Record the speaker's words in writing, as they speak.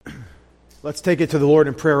Let's take it to the Lord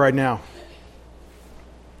in prayer right now.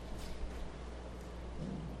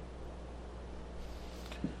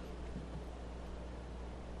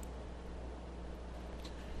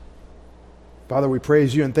 Father, we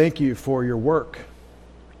praise you and thank you for your work,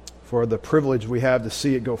 for the privilege we have to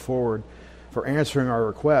see it go forward, for answering our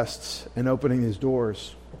requests and opening these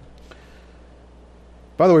doors.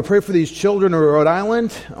 Father, we pray for these children in Rhode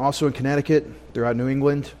Island, also in Connecticut, throughout New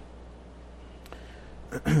England.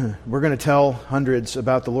 We're going to tell hundreds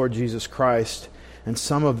about the Lord Jesus Christ, and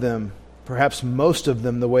some of them, perhaps most of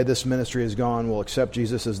them, the way this ministry has gone, will accept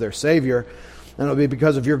Jesus as their Savior. And it'll be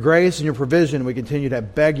because of your grace and your provision. We continue to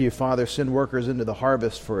beg you, Father, send workers into the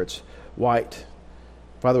harvest, for it's white.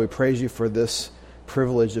 Father, we praise you for this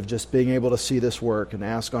privilege of just being able to see this work, and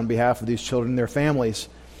ask on behalf of these children and their families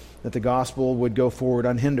that the gospel would go forward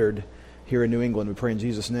unhindered here in New England. We pray in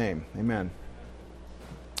Jesus' name. Amen.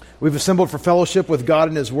 We've assembled for fellowship with God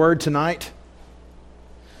and His Word tonight.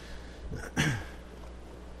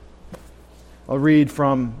 I'll read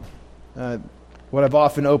from what I've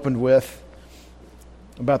often opened with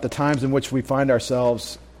about the times in which we find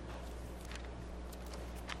ourselves.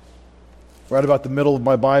 Right about the middle of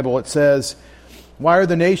my Bible, it says, "Why are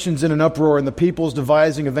the nations in an uproar, and the peoples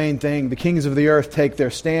devising a vain thing? The kings of the earth take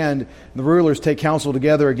their stand, and the rulers take counsel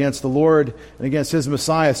together against the Lord and against His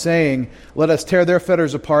Messiah, saying, Let us tear their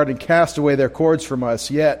fetters apart and cast away their cords from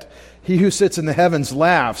us. Yet He who sits in the heavens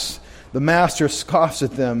laughs. The Master scoffs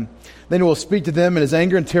at them. Then He will speak to them in His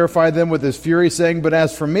anger and terrify them with His fury, saying, But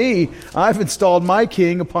as for me, I've installed my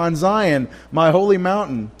king upon Zion, my holy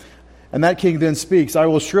mountain. And that king then speaks, I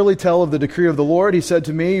will surely tell of the decree of the Lord. He said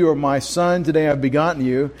to me, You are my son, today I have begotten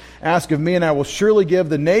you. Ask of me, and I will surely give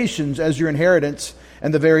the nations as your inheritance,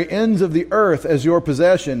 and the very ends of the earth as your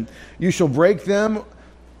possession. You shall break them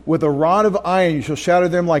with a rod of iron, you shall shatter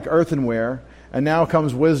them like earthenware. And now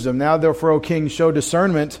comes wisdom. Now therefore, O king, show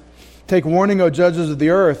discernment. Take warning, O judges of the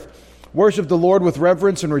earth. Worship the Lord with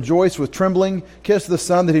reverence and rejoice with trembling. Kiss the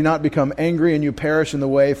Son, that He not become angry and you perish in the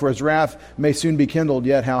way, for His wrath may soon be kindled.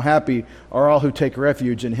 Yet how happy are all who take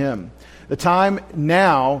refuge in Him." The time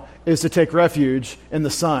now is to take refuge in the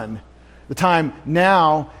Son. The time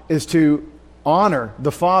now is to honor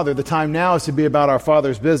the Father. The time now is to be about our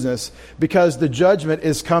Father's business, because the judgment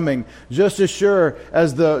is coming. Just as sure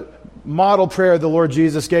as the model prayer the Lord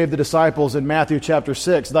Jesus gave the disciples in Matthew chapter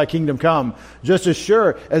 6, Thy kingdom come. Just as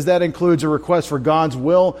sure as that includes a request for God's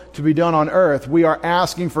will to be done on earth, we are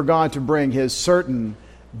asking for God to bring His certain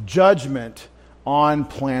judgment on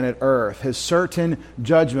planet Earth, His certain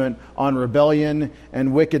judgment on rebellion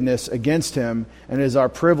and wickedness against Him. And it is our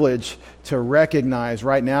privilege to recognize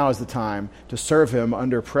right now is the time to serve Him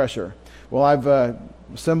under pressure. Well, I've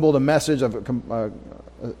assembled a message, I've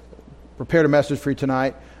prepared a message for you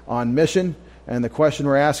tonight on mission, and the question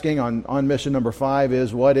we're asking on mission number 5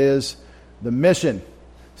 is, what is the mission?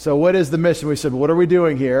 So what is the mission? We said, what are we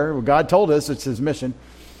doing here? Well, God told us it's His mission.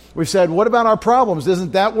 We said, what about our problems?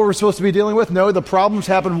 Isn't that what we're supposed to be dealing with? No, the problems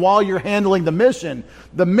happen while you're handling the mission.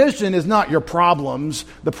 The mission is not your problems.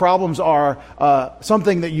 The problems are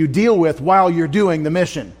something that you deal with while you're doing the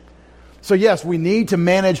mission. So yes, we need to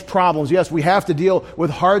manage problems. Yes, we have to deal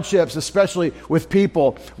with hardships, especially with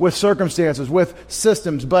people, with circumstances, with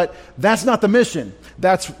systems. But that's not the mission.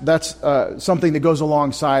 That's something that goes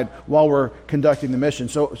alongside while we're conducting the mission.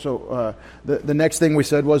 So the next thing we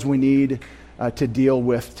said was we need to deal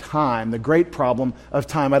with time. The great problem of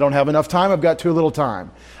time. I don't have enough time. I've got too little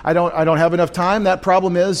time. I don't have enough time. That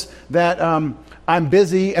problem is that I'm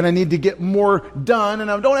busy and I need to get more done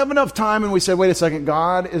and I don't have enough time. And we said, wait a second,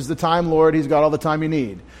 God is the time Lord. He's got all the time you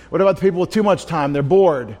need. What about the people with too much time? They're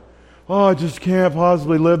bored. Oh, I just can't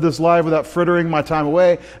possibly live this life without frittering my time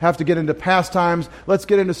away. I have to get into pastimes. Let's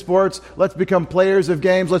get into sports. Let's become players of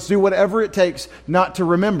games. Let's do whatever it takes not to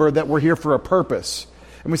remember that we're here for a purpose.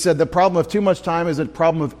 And we said the problem of too much time is a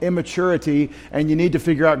problem of immaturity, and you need to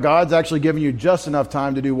figure out God's actually giving you just enough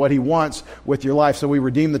time to do what He wants with your life. So we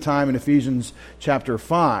redeemed the time in Ephesians chapter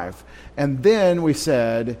 5. And then we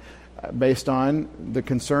said, based on the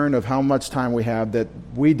concern of how much time we have, that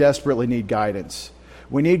we desperately need guidance.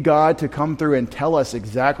 We need God to come through and tell us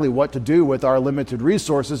exactly what to do with our limited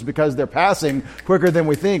resources, because they're passing quicker than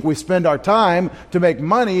we think. We spend our time to make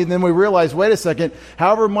money, and then we realize, wait a second,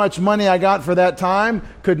 however much money I got for that time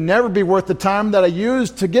could never be worth the time that I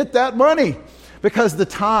used to get that money. Because the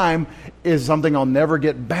time is something I'll never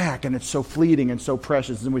get back, and it's so fleeting and so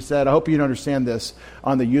precious. And we said, I hope you understand this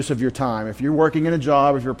on the use of your time. If you're working in a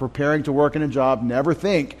job, if you're preparing to work in a job, never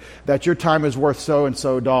think that your time is worth so and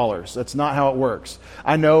so dollars. That's not how it works.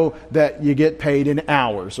 I know that you get paid in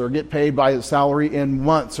hours or get paid by salary in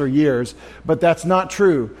months or years, but that's not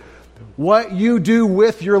true. What you do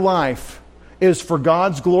with your life is for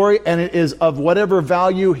God's glory, and it is of whatever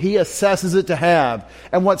value He assesses it to have.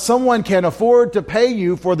 And what someone can afford to pay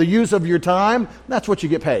you for the use of your time, that's what you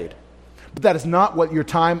get paid. But that is not what your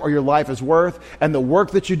time or your life is worth, and the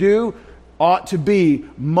work that you do ought to be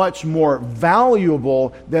much more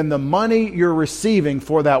valuable than the money you're receiving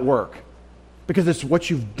for that work. Because it's what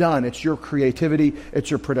you've done, it's your creativity, it's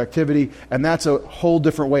your productivity, and that's a whole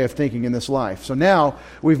different way of thinking in this life. So now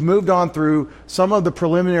we've moved on through some of the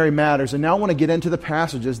preliminary matters, and now I want to get into the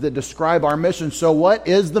passages that describe our mission. So what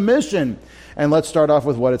is the mission? And let's start off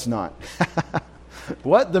with what it's not.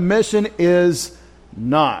 What the mission is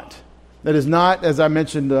not. That is not, as I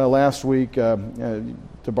mentioned last week, to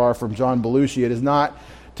borrow from John Belushi, it is not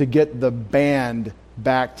to get the band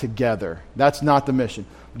back together. That's not the mission.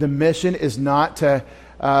 The mission is not to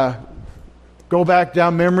go back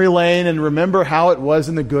down memory lane and remember how it was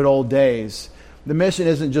in the good old days. The mission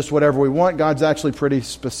isn't just whatever we want. God's actually pretty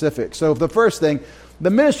specific. So the first thing,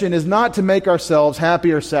 the mission is not to make ourselves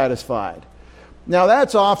happy or satisfied. Now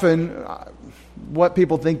that's often what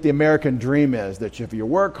people think the American dream is, that if you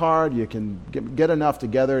work hard, you can get enough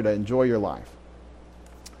together to enjoy your life.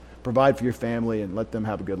 Provide for your family and let them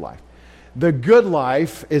have a good life. The good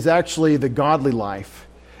life is actually the godly life.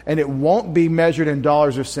 And it won't be measured in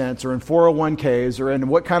dollars or cents or in 401ks or in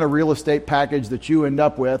what kind of real estate package that you end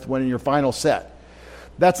up with when in your final set.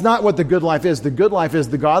 That's not what the good life is. The good life is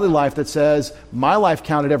the godly life that says, my life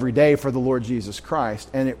counted every day for the Lord Jesus Christ.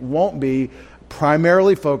 And it won't be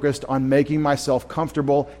primarily focused on making myself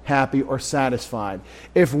comfortable, happy, or satisfied.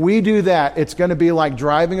 If we do that, it's going to be like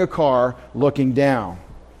driving a car looking down.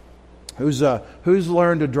 Who's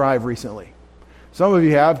learned to drive recently? Some of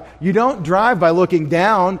you have. You don't drive by looking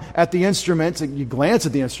down at the instruments. You glance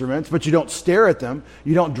at the instruments, but you don't stare at them.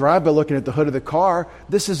 You don't drive by looking at the hood of the car.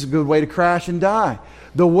 This is a good way to crash and die.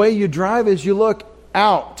 The way you drive is you look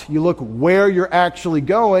out. You look where you're actually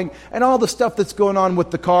going, and all the stuff that's going on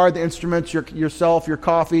with the car, the instruments, yourself, your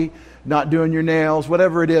coffee, not doing your nails,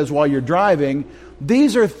 whatever it is while you're driving.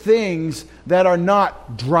 These are things that are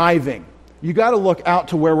not driving. You got to look out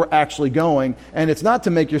to where we're actually going, and it's not to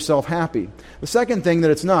make yourself happy. The second thing that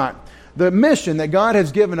it's not, the mission that God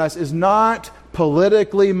has given us is not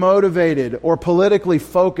politically motivated or politically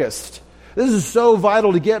focused. This is so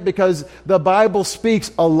vital to get because the Bible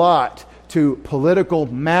speaks a lot to political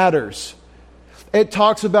matters. It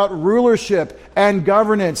talks about rulership and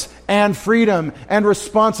governance and freedom and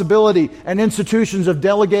responsibility and institutions of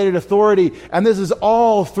delegated authority. And this is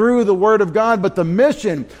all through the Word of God. But the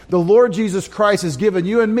mission the Lord Jesus Christ has given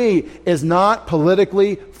you and me is not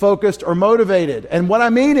politically focused or motivated. And what I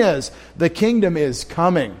mean is the kingdom is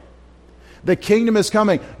coming. The kingdom is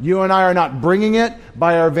coming. You and I are not bringing it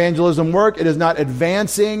by our evangelism work. It is not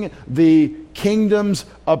advancing the kingdom's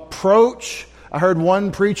approach. I heard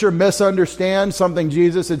one preacher misunderstand something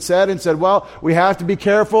Jesus had said and said, well, we have to be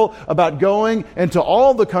careful about going into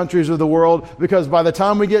all the countries of the world because by the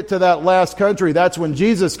time we get to that last country, that's when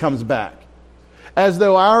Jesus comes back. As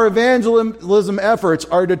though our evangelism efforts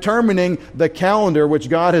are determining the calendar which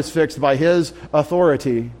God has fixed by His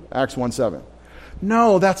authority, Acts 1:7.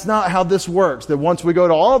 No, that's not how this works, that once we go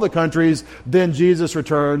to all the countries, then Jesus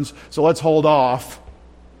returns, so let's hold off.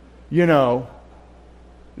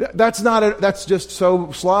 That's just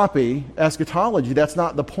so sloppy eschatology. That's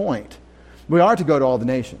not the point. We are to go to all the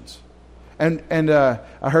nations. And I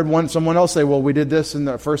heard someone else say, well, we did this in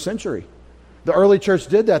the first century. The early church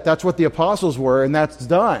did that. That's what the apostles were, and that's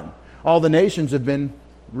done. All the nations have been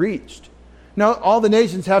reached. No, all the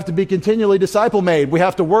nations have to be continually disciple-made. We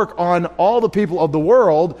have to work on all the people of the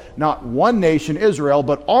world, not one nation, Israel,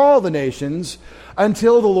 but all the nations,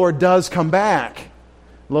 until the Lord does come back.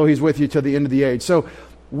 Lo, He's with you to the end of the age. So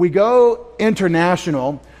we go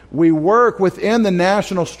international. We work within the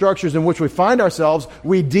national structures in which we find ourselves.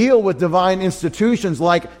 We deal with divine institutions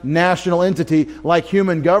like national entity, like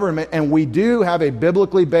human government, and we do have a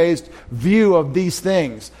biblically based view of these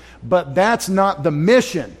things. But that's not the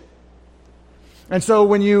mission. And so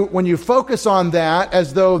when you focus on that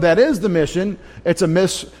as though that is the mission, it's a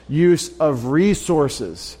misuse of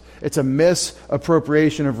resources. It's a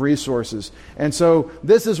misappropriation of resources. And so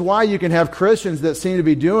this is why you can have Christians that seem to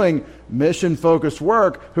be doing mission-focused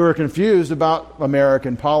work who are confused about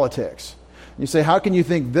American politics. You say, how can you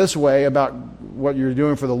think this way about what you're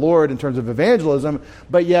doing for the Lord in terms of evangelism,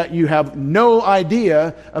 but yet you have no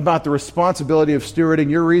idea about the responsibility of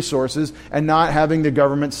stewarding your resources and not having the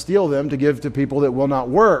government steal them to give to people that will not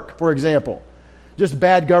work? For example, Just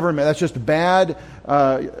bad government. That's just bad,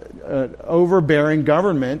 overbearing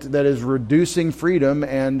government that is reducing freedom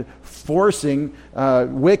and forcing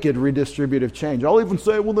wicked redistributive change. I'll even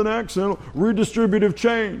say it with an accent, redistributive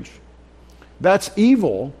change. That's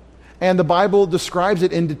evil, and the Bible describes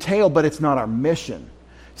it in detail, but it's not our mission.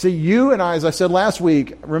 See, you and I, as I said last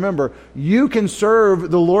week, remember, you can serve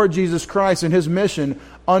the Lord Jesus Christ and His mission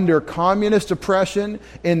under communist oppression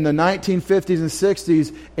in the 1950s and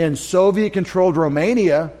 60s in Soviet-controlled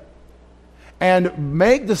Romania and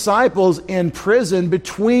make disciples in prison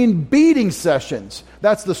between beating sessions.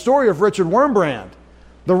 That's the story of Richard Wurmbrand,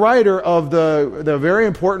 the writer of the very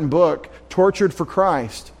important book, Tortured for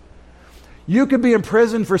Christ. You could be in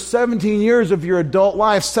prison for 17 years of your adult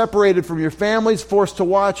life, separated from your families, forced to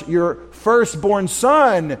watch your firstborn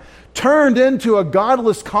son turned into a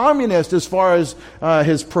godless communist as far as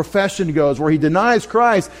his profession goes, where he denies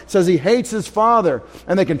Christ, says he hates his father,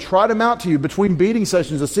 and they can trot him out to you between beating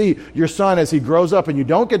sessions to see your son as he grows up, and you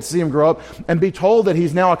don't get to see him grow up, and be told that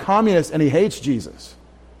he's now a communist and he hates Jesus.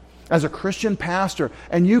 As a Christian pastor,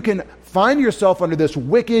 and you can find yourself under this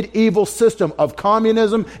wicked, evil system of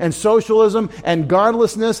communism and socialism and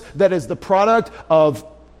godlessness that is the product of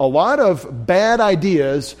a lot of bad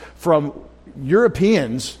ideas from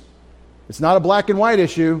Europeans. It's not a black and white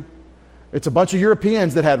issue. It's a bunch of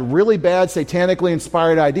Europeans that had really bad, satanically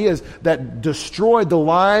inspired ideas that destroyed the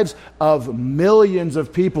lives of millions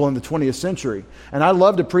of people in the 20th century. And I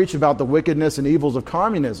love to preach about the wickedness and evils of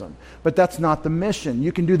communism, but that's not the mission.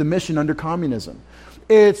 You can do the mission under communism.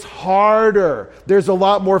 It's harder. There's a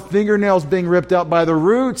lot more fingernails being ripped out by the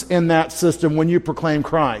roots in that system when you proclaim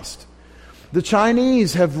Christ. The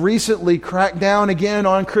Chinese have recently cracked down again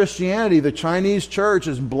on Christianity. The Chinese church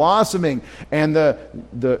is blossoming, and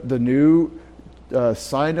the new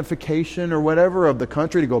signification or whatever of the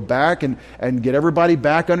country to go back and get everybody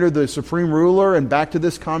back under the supreme ruler and back to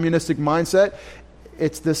this communistic mindset.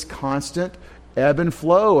 It's this constant ebb and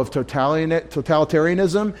flow of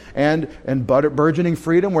totalitarianism and burgeoning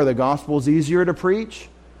freedom where the gospel is easier to preach.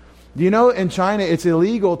 Do you know in China it's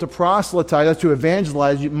illegal to proselytize, to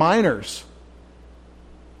evangelize minors?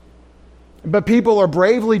 But people are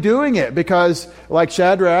bravely doing it because, like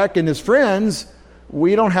Shadrach and his friends,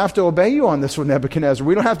 we don't have to obey you on this one, Nebuchadnezzar.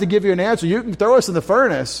 We don't have to give you an answer. You can throw us in the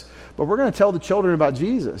furnace, but we're going to tell the children about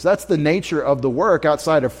Jesus. That's the nature of the work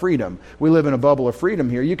outside of freedom. We live in a bubble of freedom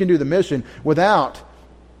here. You can do the mission without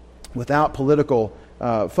political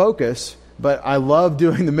focus, but I love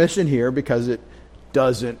doing the mission here because it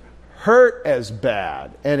doesn't hurt as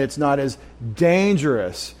bad and it's not as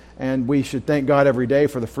dangerous. And we should thank God every day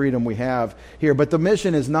for the freedom we have here. But the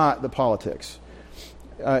mission is not the politics.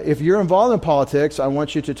 If you're involved in politics, I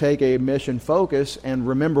want you to take a mission focus and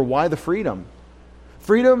remember why the freedom.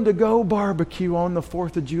 Freedom to go barbecue on the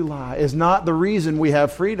 4th of July is not the reason we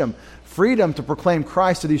have freedom. Freedom to proclaim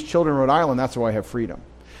Christ to these children in Rhode Island, that's why I have freedom.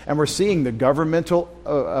 And we're seeing the governmental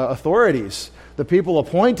authorities, the people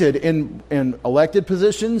appointed in elected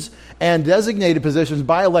positions and designated positions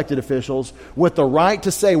by elected officials with the right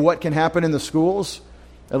to say what can happen in the schools,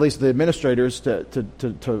 at least the administrators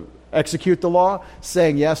to execute the law,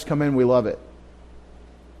 saying, yes, come in, we love it.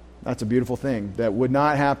 That's a beautiful thing that would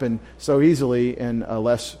not happen so easily in a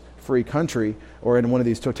less free country or in one of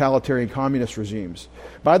these totalitarian communist regimes.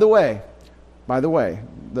 By the way,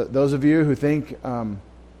 those of you who think that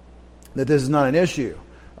this is not an issue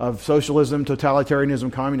of socialism,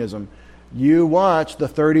 totalitarianism, communism, you watch the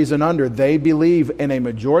 30s and under. They believe in a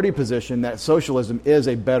majority position that socialism is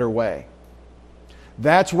a better way.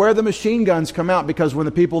 That's where the machine guns come out, because when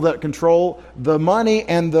the people that control the money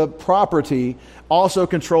and the property also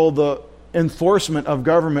control the enforcement of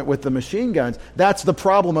government with the machine guns, that's the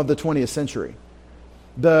problem of the 20th century.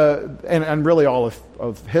 And really all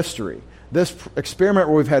of history. This experiment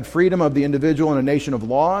where we've had freedom of the individual in a nation of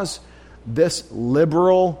laws, this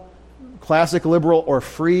liberal, classic liberal or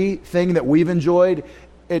free thing that we've enjoyed,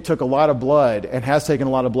 it took a lot of blood and has taken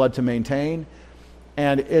a lot of blood to maintain.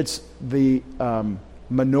 And it's the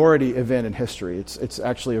minority event in history. It's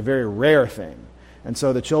actually a very rare thing. And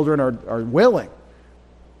so the children are willing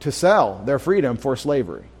to sell their freedom for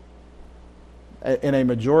slavery in a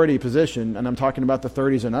majority position, and I'm talking about the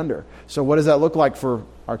 30s and under. So what does that look like for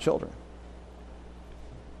our children?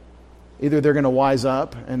 Either they're going to wise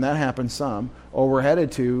up, and that happens some, or we're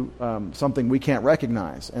headed to something we can't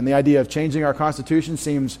recognize. And the idea of changing our Constitution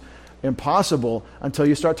seems impossible until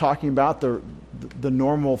you start talking about the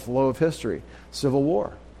normal flow of history. Civil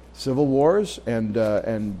wars,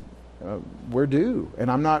 and we're due.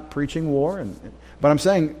 And I'm not preaching war, but I'm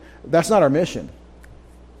saying that's not our mission.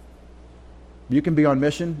 You can be on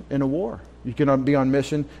mission in a war. You can be on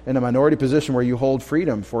mission in a minority position where you hold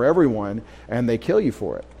freedom for everyone and they kill you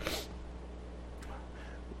for it.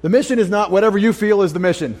 The mission is not whatever you feel is the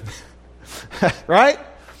mission. Right?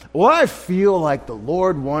 Well, I feel like the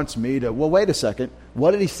Lord wants me to... Well, wait a second.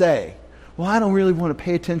 What did he say? Well, I don't really want to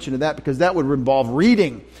pay attention to that because that would involve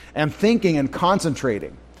reading and thinking and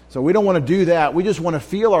concentrating. So we don't want to do that. We just want to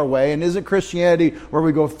feel our way. And isn't Christianity where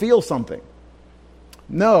we go feel something?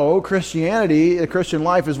 No, Christianity, the Christian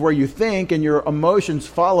life is where you think and your emotions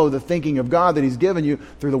follow the thinking of God that he's given you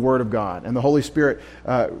through the Word of God. And the Holy Spirit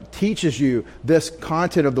teaches you this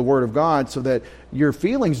content of the Word of God so that your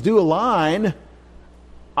feelings do align.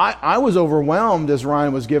 I was overwhelmed as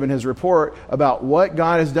Ryan was giving his report about what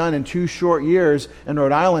God has done in 2 short years in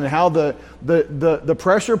Rhode Island and how the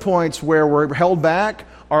pressure points where we're held back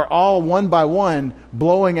are all one by one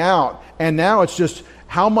blowing out. And now it's just,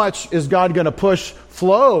 how much is God going to push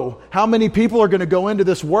flow? How many people are going to go into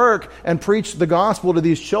this work and preach the gospel to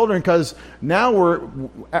these children? Because now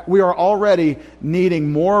we are already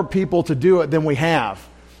needing more people to do it than we have.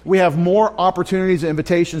 We have more opportunities and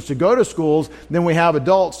invitations to go to schools than we have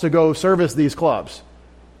adults to go service these clubs.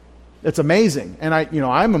 It's amazing. And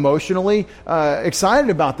I'm emotionally excited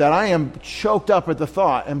about that. I am choked up at the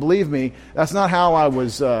thought. And believe me, that's not how I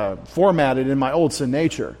was formatted in my old sin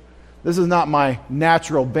nature. This is not my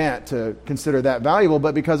natural bent to consider that valuable,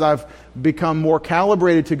 but because I've become more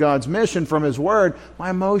calibrated to God's mission from His Word, my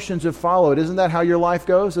emotions have followed. Isn't that how your life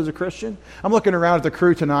goes as a Christian? I'm looking around at the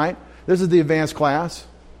crew tonight. This is the advanced class.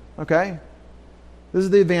 Okay? This is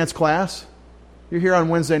the advanced class. You're here on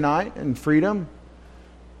Wednesday night in Freedom.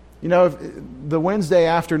 You know, the Wednesday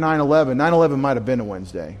after 9/11, 9/11 might have been a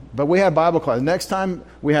Wednesday, but we had Bible class. Next time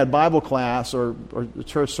we had Bible class or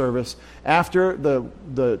church service, after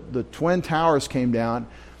the Twin Towers came down,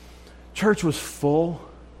 church was full.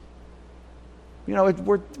 You know,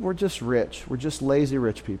 we're just rich. We're just lazy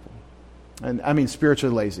rich people. And I mean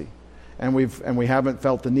spiritually lazy. And we haven't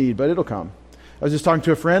felt the need, but it'll come. I was just talking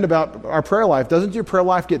to a friend about our prayer life. Doesn't your prayer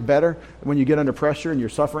life get better when you get under pressure and you're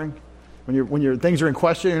suffering? When your things are in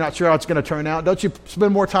question, you're not sure how it's going to turn out. Don't you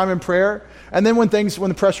spend more time in prayer? And then when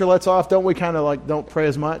the pressure lets off, don't we kind of don't pray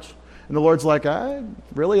as much? And the Lord's like, I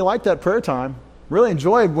really like that prayer time. Really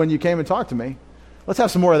enjoyed when you came and talked to me. Let's have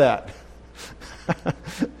some more of that.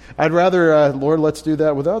 I'd rather, Lord, let's do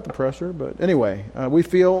that without the pressure. But anyway, we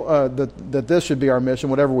feel that this should be our mission,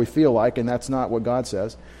 whatever we feel like, and that's not what God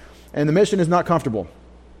says. And the mission is not comfortable.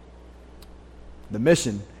 The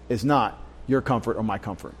mission is not your comfort or my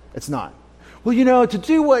comfort. It's not. Well, to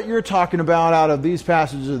do what you're talking about out of these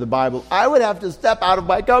passages of the Bible, I would have to step out of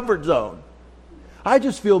my comfort zone. I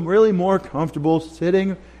just feel really more comfortable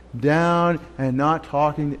sitting down and not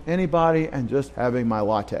talking to anybody and just having my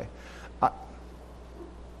latte.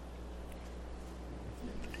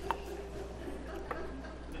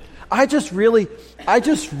 I just really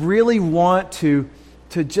want to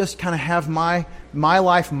just kind of have my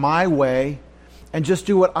life my way and just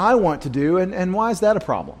do what I want to do. And why is that a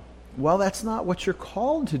problem? Well, that's not what you're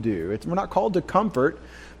called to do. We're not called to comfort.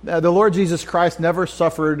 The Lord Jesus Christ never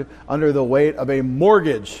suffered under the weight of a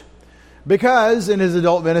mortgage because in His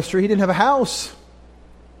adult ministry, He didn't have a house.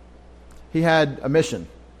 He had a mission.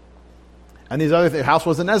 And these other things, house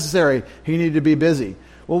wasn't necessary. He needed to be busy.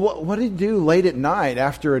 Well, what did He do late at night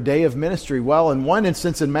after a day of ministry? Well, in one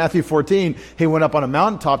instance in Matthew 14, He went up on a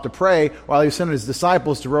mountaintop to pray while He was sending His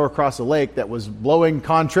disciples to row across a lake that was blowing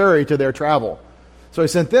contrary to their travel. So He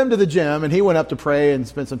sent them to the gym, and He went up to pray and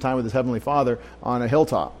spend some time with His Heavenly Father on a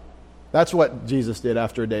hilltop. That's what Jesus did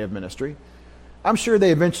after a day of ministry. I'm sure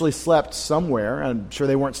they eventually slept somewhere. I'm sure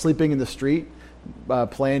they weren't sleeping in the street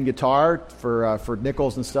playing guitar for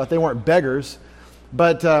nickels and stuff. They weren't beggars.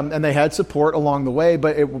 But and they had support along the way,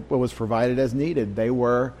 but it was provided as needed. They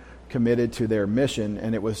were committed to their mission,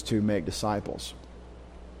 and it was to make disciples.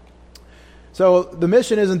 So the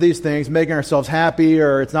mission isn't these things, making ourselves happy,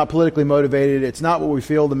 or it's not politically motivated. It's not what we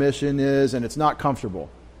feel the mission is, and it's not comfortable.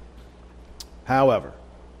 However,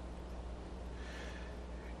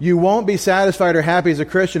 you won't be satisfied or happy as a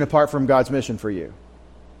Christian apart from God's mission for you.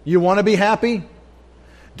 You want to be happy?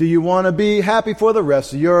 Do you want to be happy for the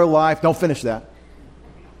rest of your life? Don't finish that.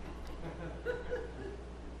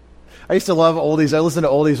 I used to love oldies. I listened to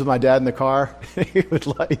oldies with my dad in the car. He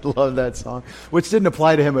loved that song, which didn't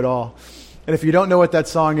apply to him at all. And if you don't know what that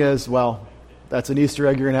song is, well, that's an Easter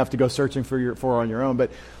egg you're going to have to go searching for on your own.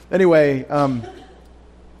 But anyway,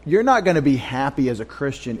 you're not going to be happy as a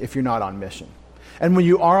Christian if you're not on mission. And when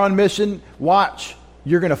you are on mission, watch.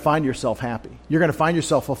 You're going to find yourself happy. You're going to find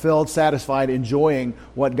yourself fulfilled, satisfied, enjoying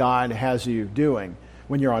what God has you doing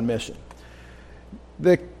when you're on mission.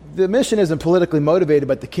 the mission isn't politically motivated,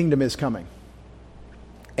 but the kingdom is coming.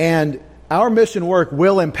 And our mission work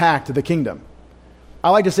will impact the kingdom. I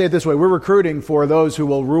like to say it this way: we're recruiting for those who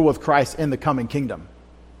will rule with Christ in the coming kingdom.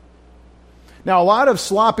 Now, a lot of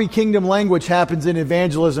sloppy kingdom language happens in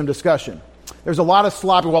evangelism discussion. There's a lot of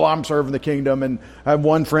sloppy, well, I'm serving the kingdom, and I have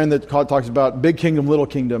one friend that talks about big kingdom, little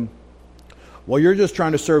kingdom. Well, you're just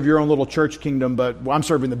trying to serve your own little church kingdom, but I'm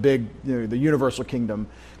serving the big, the universal kingdom.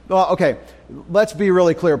 Well, okay, let's be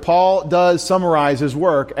really clear. Paul does summarize his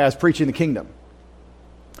work as preaching the kingdom.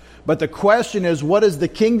 But the question is, what does the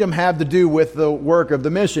kingdom have to do with the work of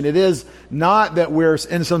the mission? It is not that we're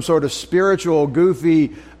in some sort of spiritual,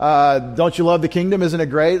 goofy, don't you love the kingdom? Isn't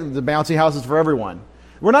it great? The bouncy houses for everyone.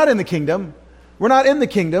 We're not in the kingdom. We're not in the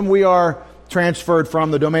kingdom. We are transferred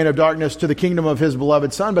from the domain of darkness to the kingdom of his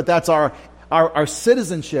beloved Son, but that's our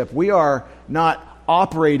citizenship. We are not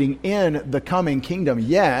operating in the coming kingdom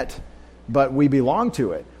yet, but we belong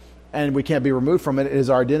to it, and we can't be removed from it. It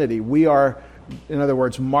is our identity. We are, in other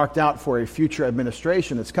words, marked out for a future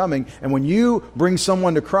administration that's coming. And when you bring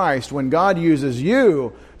someone to Christ, when God uses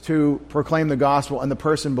you to proclaim the gospel and the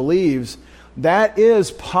person believes, that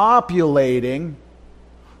is populating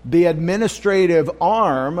the administrative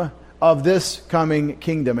arm of this coming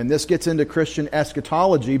kingdom. And this gets into Christian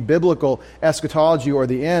eschatology, biblical eschatology, or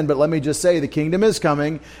the end. But let me just say, the kingdom is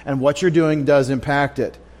coming, and what you're doing does impact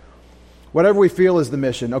it. Whatever we feel is the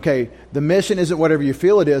mission. Okay, the mission isn't whatever you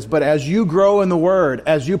feel it is, but as you grow in the Word,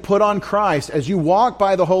 as you put on Christ, as you walk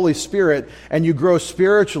by the Holy Spirit, and you grow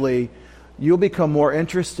spiritually, you'll become more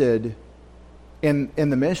interested in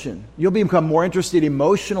the mission. You'll become more interested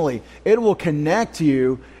emotionally. It will connect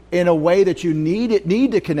you in a way that you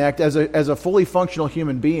need to connect as a fully functional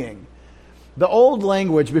human being. The old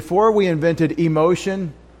language, before we invented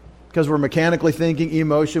emotion, because we're mechanically thinking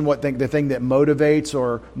emotion, the thing that motivates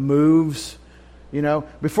or moves,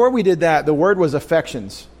 before we did that, the word was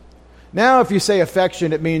affections. Now, if you say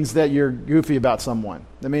affection, it means that you're goofy about someone.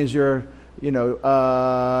 That means you're,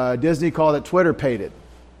 Disney called it Twitter-pated,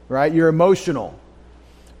 right? You're emotional.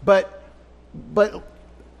 But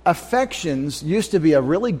affections used to be a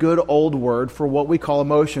really good old word for what we call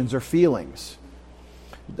emotions or feelings.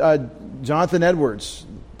 Jonathan Edwards,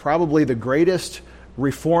 probably the greatest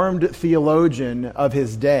Reformed theologian of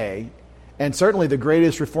his day, and certainly the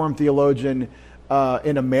greatest Reformed theologian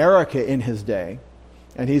in America in his day,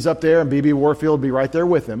 and he's up there, and B.B. Warfield will be right there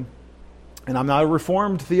with him. And I'm not a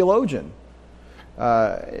Reformed theologian,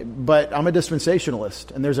 but I'm a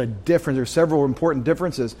dispensationalist, and there's several important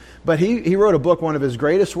differences. But he wrote a book, one of his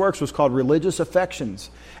greatest works was called Religious Affections,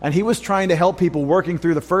 and he was trying to help people working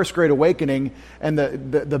through the First Great Awakening and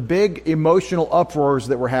the big emotional uproars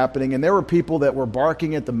that were happening, and there were people that were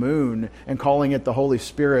barking at the moon and calling it the Holy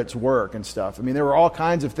Spirit's work and stuff. I mean, there were all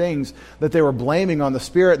kinds of things that they were blaming on the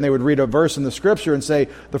Spirit, and they would read a verse in the Scripture and say,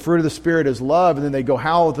 the fruit of the Spirit is love, and then they'd go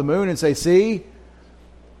howl at the moon and say, see?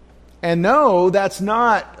 And no, that's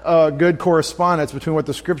not a good correspondence between what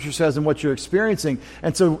the Scripture says and what you're experiencing.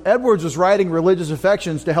 And so Edwards was writing Religious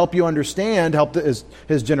Affections to help you understand, help his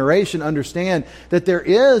generation understand that there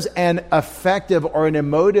is an affective or an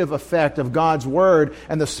emotive effect of God's Word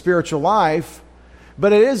and the spiritual life,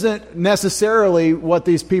 but it isn't necessarily what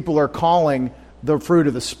these people are calling the fruit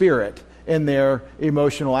of the Spirit in their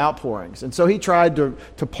emotional outpourings. And so he tried to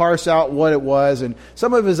parse out what it was, and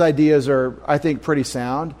some of his ideas are, I think, pretty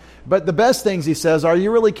sound. But the best things he says are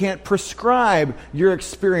you really can't prescribe your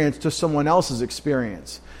experience to someone else's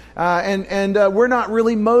experience. And we're not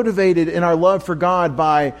really motivated in our love for God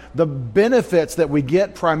by the benefits that we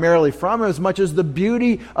get primarily from Him as much as the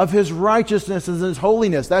beauty of His righteousness and His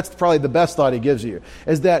holiness. That's probably the best thought he gives you,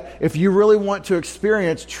 is that if you really want to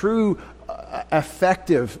experience true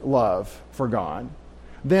effective love for God,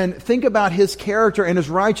 then think about His character and His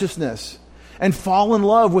righteousness and fall in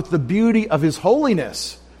love with the beauty of His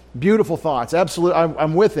holiness. Beautiful thoughts. Absolutely.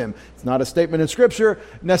 I'm with him. It's not a statement in Scripture,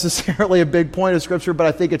 necessarily a big point of Scripture, but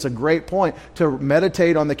I think it's a great point to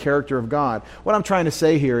meditate on the character of God. What I'm trying to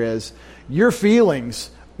say here is your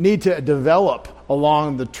feelings need to develop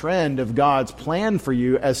along the trend of God's plan for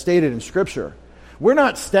you as stated in Scripture. We're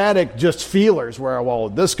not static, just feelers where, well,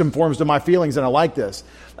 this conforms to my feelings and I like this.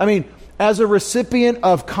 I mean, as a recipient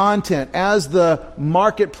of content, as the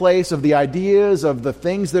marketplace of the ideas, of the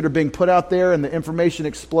things that are being put out there and the information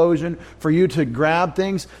explosion for you to grab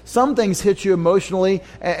things, some things hit you emotionally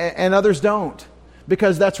and others don't,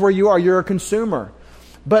 because that's where you are. You're a consumer.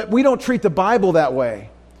 But we don't treat the Bible that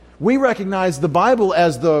way. We recognize the Bible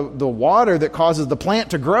as the water that causes the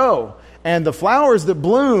plant to grow, and the flowers that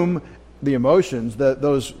bloom, the emotions,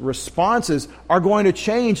 those responses are going to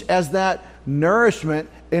change as that nourishment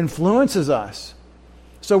influences us.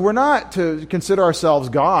 So we're not to consider ourselves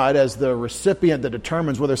God as the recipient that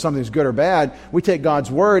determines whether something's good or bad. We take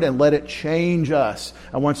God's word and let it change us.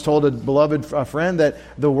 I once told a beloved friend that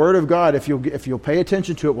the word of God, if you'll pay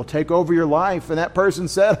attention to it, will take over your life. And that person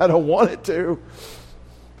said, I don't want it to.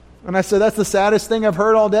 And I said, that's the saddest thing I've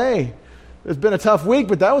heard all day. It's been a tough week,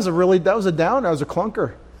 but that was a downer. That was a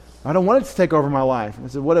clunker. I don't want it to take over my life. I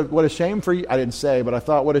said, what a shame for you. I didn't say, but I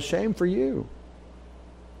thought, what a shame for you.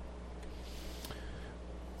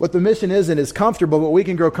 What the mission isn't is comfortable, but we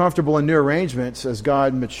can grow comfortable in new arrangements as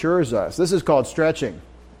God matures us. This is called stretching.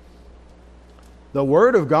 The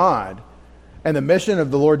Word of God and the mission of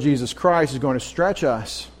the Lord Jesus Christ is going to stretch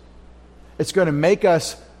us. It's going to make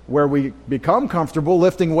us where we become comfortable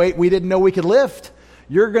lifting weight we didn't know we could lift.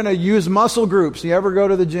 You're going to use muscle groups. You ever go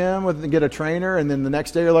to the gym and get a trainer, and then the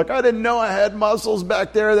next day you're like, I didn't know I had muscles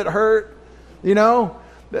back there that hurt. You know,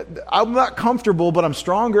 I'm not comfortable, but I'm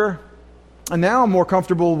stronger. And now I'm more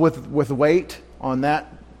comfortable with weight on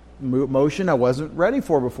that motion I wasn't ready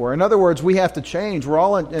for before. In other words, we have to change. We're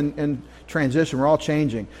all in transition. We're all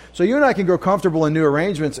changing. So you and I can grow comfortable in new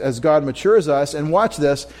arrangements as God matures us. And watch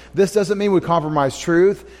this. This doesn't mean we compromise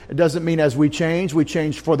truth. It doesn't mean as we change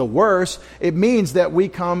for the worse. It means that we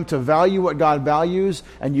come to value what God values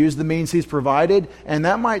and use the means He's provided. And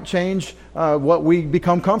that might change what we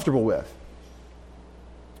become comfortable with.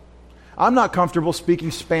 I'm not comfortable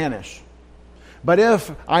speaking Spanish. But if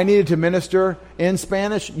I needed to minister in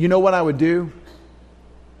Spanish, you know what I would do?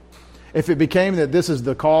 If it became that this is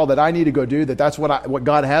the call that I need to go do, that's what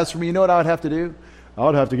God has for me, you know what I would have to do? I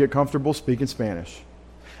would have to get comfortable speaking Spanish.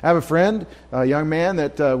 I have a friend, a young man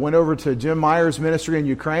that went over to Jim Meyer's ministry in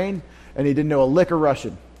Ukraine, and he didn't know a lick of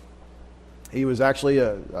Russian. He was actually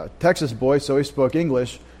a Texas boy, so he spoke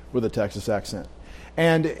English with a Texas accent.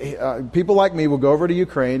 And people like me will go over to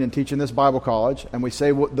Ukraine and teach in this Bible college, and we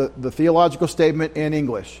say the theological statement in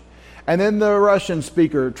English. And then the Russian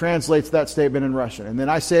speaker translates that statement in Russian. And then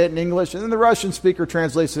I say it in English, and then the Russian speaker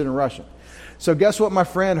translates it in Russian. So guess what my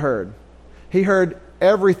friend heard? He heard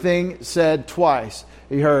everything said twice.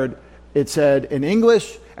 He heard it said in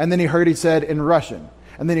English, and then he heard it said in Russian.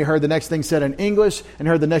 And then he heard the next thing said in English, and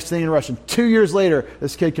heard the next thing in Russian. 2 years later,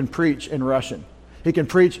 this kid can preach in Russian. He can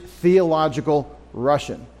preach theological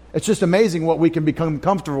Russian. It's just amazing what we can become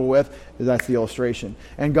comfortable with. That's the illustration.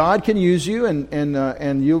 And God can use you,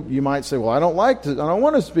 and you might say, well, I don't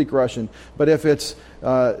want to speak Russian. But if it's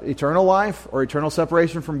eternal life or eternal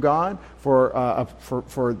separation from God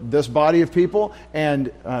for this body of people,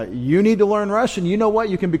 and you need to learn Russian, you know what?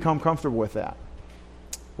 You can become comfortable with that.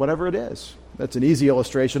 Whatever it is. That's an easy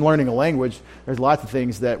illustration. Learning a language, there's lots of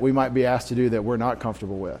things that we might be asked to do that we're not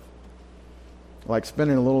comfortable with. Like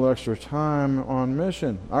spending a little extra time on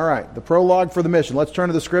mission. All right, the prologue for the mission. Let's turn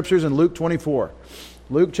to the scriptures in Luke 24.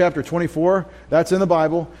 Luke chapter 24, that's in the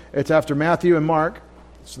Bible. It's after Matthew and Mark.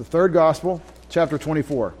 It's the third gospel, chapter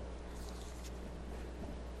 24.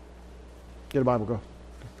 Get a Bible, go.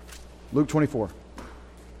 Luke 24. Get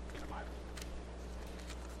a Bible.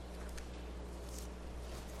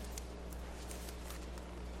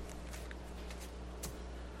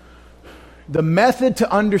 The method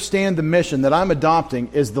to understand the mission that I'm adopting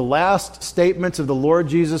is the last statements of the Lord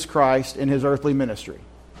Jesus Christ in His earthly ministry.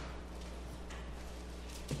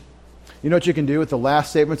 You know what you can do with the last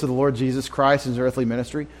statements of the Lord Jesus Christ in His earthly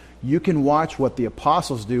ministry? You can watch what the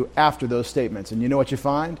apostles do after those statements. And you know what you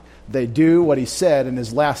find? They do what He said in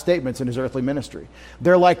His last statements in His earthly ministry.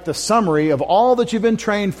 They're like the summary of all that you've been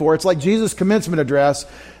trained for. It's like Jesus' commencement address.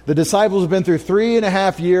 The disciples have been through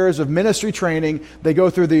 3.5 years of ministry training. They go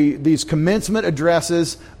through these commencement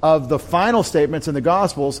addresses of the final statements in the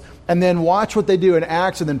Gospels, and then watch what they do in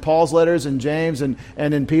Acts and then Paul's letters and James and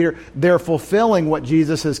in Peter. They're fulfilling what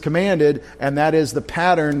Jesus has commanded, and that is the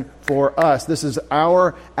pattern for us. This is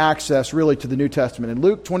our access really to the New Testament. In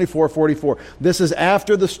Luke 24:44, this is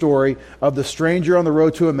after the story of the stranger on the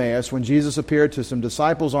road to Emmaus, when Jesus appeared to some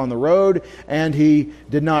disciples on the road, and He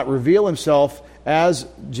did not reveal Himself as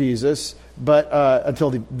Jesus, but until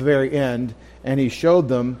the very end, and He showed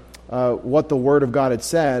them what the Word of God had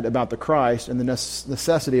said about the Christ and the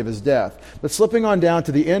necessity of His death. But slipping on down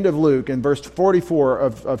to the end of Luke, in verse 44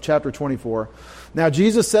 of chapter 24, now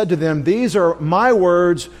Jesus said to them, "These are my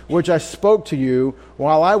words which I spoke to you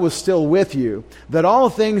while I was still with you, that all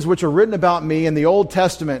things which are written about me in the Old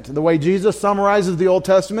Testament," the way Jesus summarizes the Old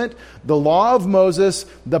Testament, the law of Moses,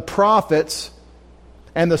 the prophets,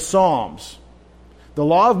 and the Psalms. The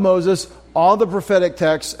law of Moses, all the prophetic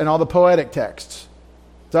texts, and all the poetic texts.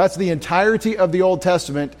 So that's the entirety of the Old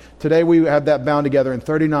Testament. Today we have that bound together in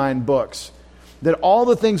 39 books. that all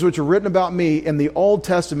the things which are written about me in the Old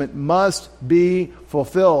Testament must be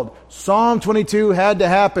fulfilled. Psalm 22 had to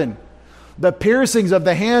happen. The piercings of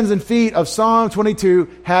the hands and feet of Psalm 22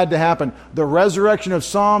 had to happen. The resurrection of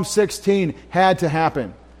Psalm 16 had to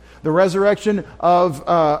happen. The resurrection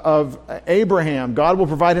of Abraham, God will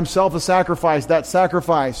provide himself a sacrifice. That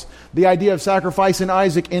sacrifice, the idea of sacrificing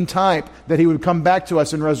Isaac in type, that he would come back to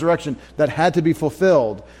us in resurrection, that had to be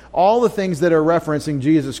fulfilled. All the things that are referencing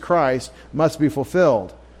Jesus Christ must be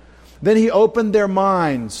fulfilled. Then he opened their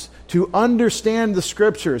minds to understand the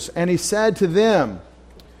Scriptures, and he said to them,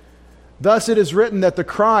 thus it is written that the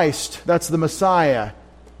Christ, that's the Messiah,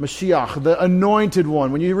 Mashiach, the anointed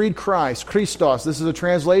one. When you read Christ, Christos, this is a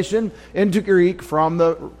translation into Greek from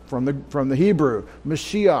the Hebrew,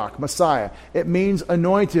 Mashiach, Messiah. It means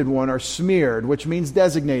anointed one or smeared, which means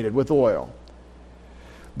designated with oil.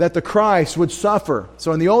 That the Christ would suffer.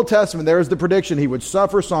 So in the Old Testament, there is the prediction. He would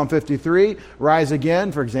suffer, Psalm 53, rise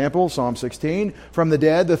again, for example, Psalm 16, from the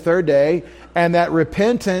dead the third day, and that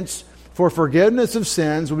repentance for forgiveness of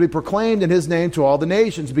sins would be proclaimed in his name to all the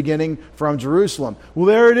nations, beginning from Jerusalem. Well,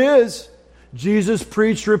 there it is. Jesus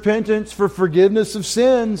preached repentance for forgiveness of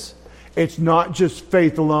sins. It's not just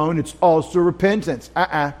faith alone, it's also repentance.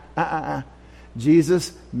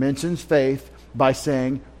 Jesus mentions faith by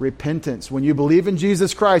saying repentance. When you believe in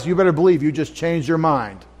Jesus Christ, you better believe you just changed your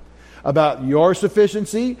mind about your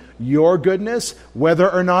sufficiency, your goodness,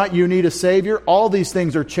 whether or not you need a Savior. All these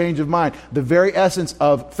things are change of mind. The very essence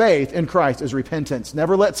of faith in Christ is repentance.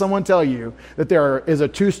 Never let someone tell you that there is a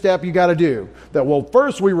two-step you got to do. That, well,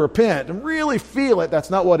 first we repent and really feel it. That's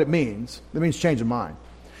not what it means. It means change of mind.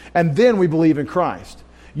 And then we believe in Christ.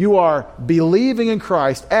 You are believing in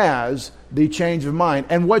Christ as the change of mind.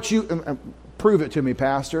 And what you... prove it to me,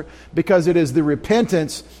 Pastor, because it is the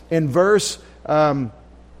repentance in verse...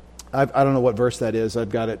 I don't know what verse that is.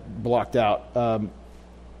 I've got it blocked out.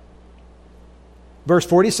 Verse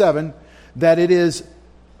 47, that it is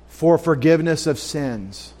for forgiveness of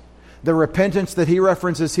sins. The repentance that he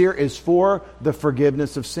references here is for the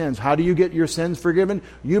forgiveness of sins. How do you get your sins forgiven?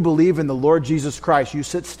 You believe in the Lord Jesus Christ. You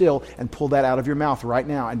sit still and pull that out of your mouth right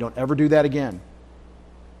now, and don't ever do that again.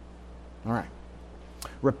 All right.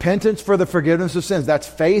 Repentance for the forgiveness of sins. That's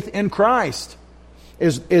faith in Christ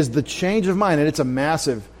is the change of mind, and it's a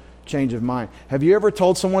massive change of mind. Have you ever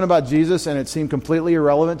told someone about Jesus and it seemed completely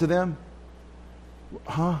irrelevant to them?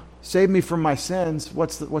 Save me from my sins.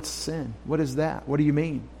 What's sin? What is that? What do you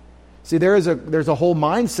mean? See, there's a whole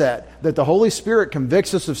mindset that the Holy Spirit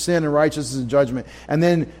convicts us of sin and righteousness and judgment, and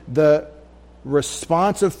then the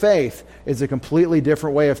response of faith is a completely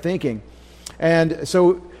different way of thinking. And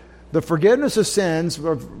so the forgiveness of sins,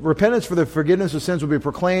 repentance for the forgiveness of sins will be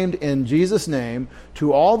proclaimed in Jesus' name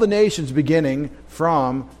to all the nations beginning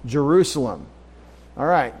from Jerusalem. All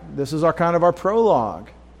right, this is our prologue.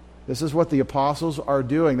 This is what the apostles are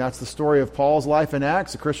doing. That's the story of Paul's life in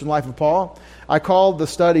Acts, the Christian life of Paul. I called the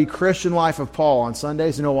study Christian Life of Paul on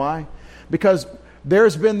Sundays. You know why? Because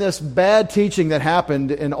there's been this bad teaching that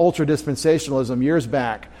happened in ultra-dispensationalism years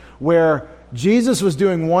back where Jesus was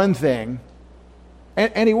doing one thing,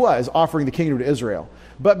 and he was offering the kingdom to Israel.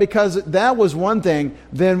 But because that was one thing,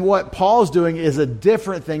 then what Paul's doing is a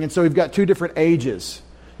different thing. And so we've got two different ages.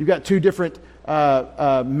 You've got two different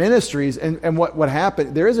ministries. And what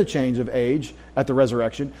happened, there is a change of age at the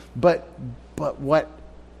resurrection. But what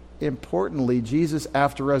importantly, Jesus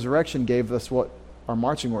after resurrection gave us what our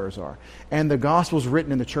marching orders are. And the gospel's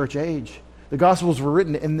written in the church age. The Gospels were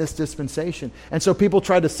written in this dispensation. And so people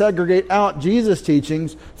tried to segregate out Jesus'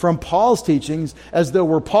 teachings from Paul's teachings as though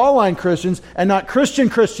we're Pauline Christians and not Christian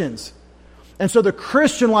Christians. And so the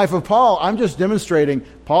Christian life of Paul, I'm just demonstrating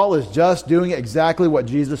Paul is just doing exactly what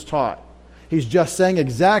Jesus taught. He's just saying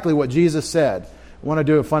exactly what Jesus said. I want to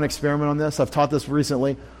do a fun experiment on this. I've taught this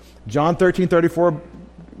recently. John 13:34,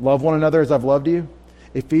 love one another as I've loved you.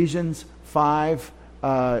 Ephesians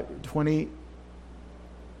 5:20.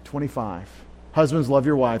 25. Husbands, love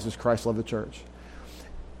your wives as Christ loved the church.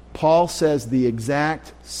 Paul says the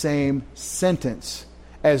exact same sentence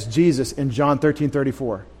as Jesus in John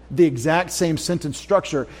 13:34. The exact same sentence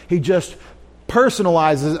structure. He just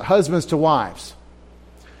personalizes it, husbands to wives.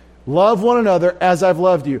 Love one another as I've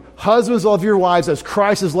loved you. Husbands, love your wives as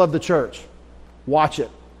Christ has loved the church. Watch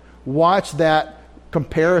it. Watch that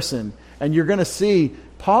comparison. And you're going to see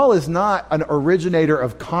Paul is not an originator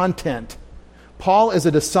of content. Paul is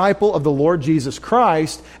a disciple of the Lord Jesus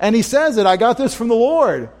Christ, and he says it, I got this from the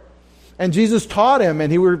Lord. And Jesus taught him,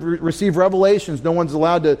 and he would receive revelations no one's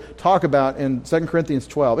allowed to talk about in 2 Corinthians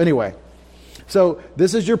 12. Anyway, so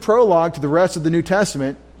this is your prologue to the rest of the New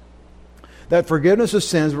Testament. that forgiveness of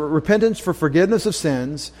sins, repentance for forgiveness of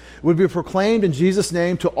sins, would be proclaimed in Jesus'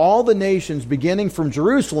 name to all the nations, beginning from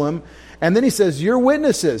Jerusalem. And then he says, you're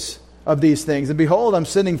witnesses of these things. And behold, I'm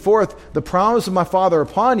sending forth the promise of my Father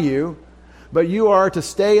upon you, but you are to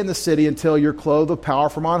stay in the city until you're clothed with power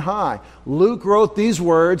from on high. Luke wrote these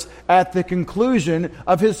words at the conclusion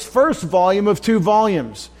of his first volume of 2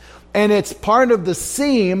 volumes. And it's part of the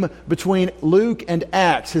seam between Luke and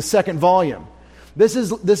Acts, his second volume. This is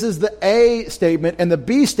the A statement, and the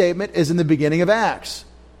B statement is in the beginning of Acts.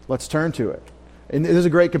 Let's turn to it. And this is a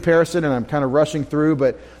great comparison, and I'm kind of rushing through,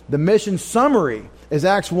 but the mission summary is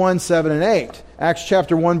Acts 1, 7, and 8. Acts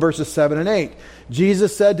chapter 1, verses 7 and 8.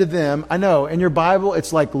 Jesus said to them, I know, in your Bible,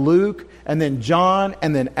 it's like Luke, and then John,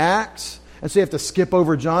 and then Acts. And so you have to skip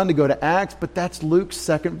over John to go to Acts, but that's Luke's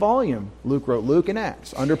second volume. Luke wrote Luke and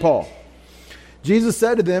Acts under Paul. Jesus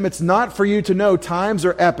said to them, it's not for you to know times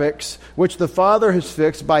or epochs which the Father has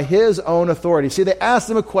fixed by his own authority. See, they asked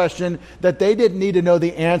him a question that they didn't need to know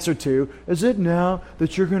the answer to. Is it now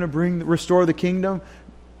that you're going to restore the kingdom?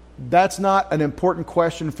 That's not an important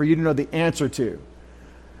question for you to know the answer to.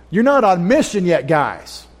 You're not on mission yet,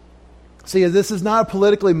 guys. See, this is not a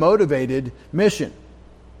politically motivated mission.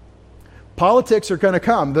 Politics are going to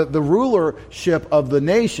come. The rulership of the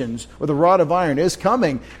nations with a rod of iron is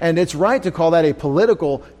coming. And it's right to call that a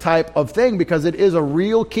political type of thing because it is a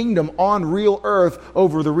real kingdom on real earth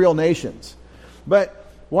over the real nations. But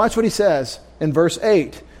watch what he says in verse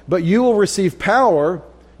 8. But you will receive power,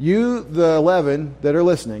 you, the 11 that are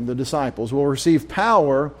listening, the disciples, will receive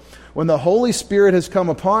power when the Holy Spirit has come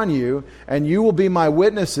upon you, and you will be my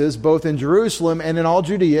witnesses both in Jerusalem and in all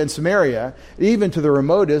Judea and Samaria, even to the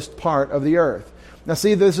remotest part of the earth. Now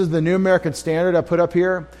see, this is the New American Standard I put up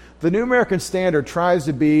here. The New American Standard tries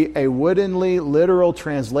to be a woodenly literal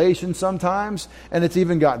translation sometimes, and it's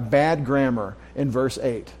even got bad grammar in verse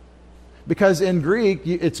 8. Because in Greek,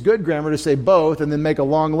 it's good grammar to say both and then make a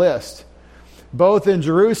long list. Both in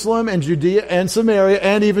Jerusalem and Judea and Samaria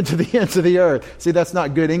and even to the ends of the earth. See, that's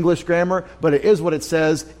not good English grammar, but it is what it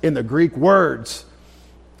says in the Greek words.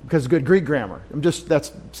 Because good Greek grammar.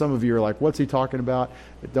 That's some of you are like, what's he talking about?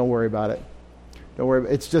 Don't worry about it. Don't worry.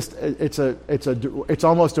 It's just it's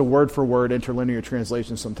almost a word for word interlinear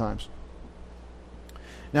translation sometimes.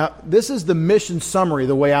 Now, this is the mission summary,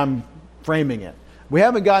 the way I'm framing it. We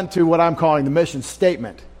haven't gotten to what I'm calling the mission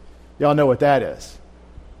statement. Y'all know what that is.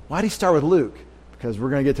 Why did he start with Luke? Because we're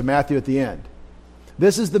going to get to Matthew at the end.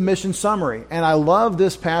 This is the mission summary, and I love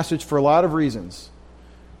this passage for a lot of reasons.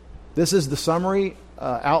 This is the summary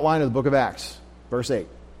outline of the book of Acts, verse 8.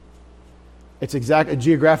 It's exactly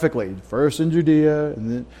geographically, first in Judea,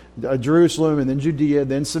 and then Jerusalem, and then Judea,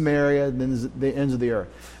 then Samaria, and then the ends of the earth.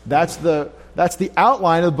 That's the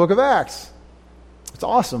outline of the book of Acts. It's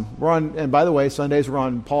awesome. And by the way, Sundays we're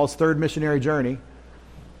on Paul's third missionary journey.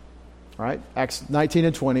 Right? Acts 19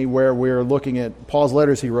 and 20, where we're looking at Paul's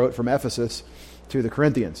letters he wrote from Ephesus to the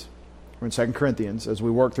Corinthians. We're in 2 Corinthians as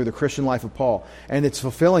we work through the Christian life of Paul. And it's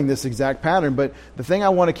fulfilling this exact pattern. But the thing I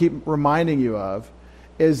want to keep reminding you of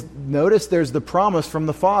is notice there's the promise from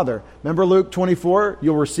the Father. Remember Luke 24?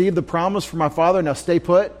 You'll receive the promise from my Father. Now stay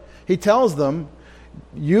put. He tells them,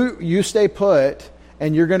 you stay put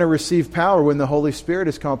and you're going to receive power when the Holy Spirit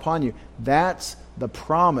has come upon you. That's the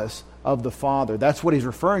promise of the Father. That's what he's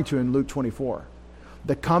referring to in Luke 24.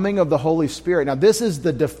 The coming of the Holy Spirit. Now, this is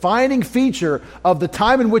the defining feature of the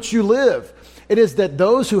time in which you live. It is that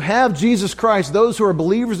those who have Jesus Christ, those who are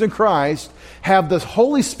believers in Christ, have the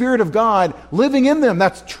Holy Spirit of God living in them.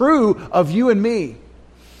 That's true of you and me.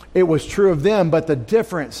 It was true of them, but the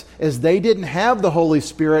difference is they didn't have the Holy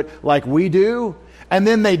Spirit like we do, and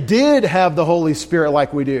then they did have the Holy Spirit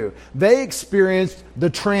like we do. They experienced the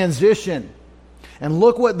transition. And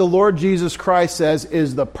look what the Lord Jesus Christ says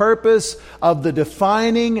is the purpose of the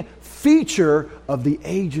defining feature of the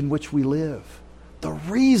age in which we live. The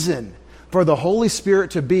reason for the Holy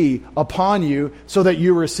Spirit to be upon you so that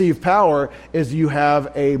you receive power is you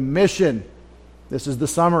have a mission. This is the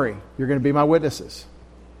summary. You're going to be my witnesses.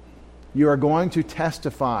 You are going to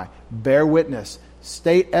testify, bear witness,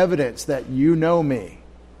 state evidence that you know me.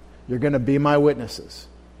 You're going to be my witnesses.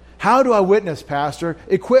 How do I witness, Pastor?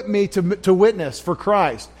 Equip me to witness for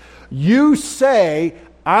Christ. You say,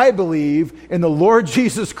 I believe in the Lord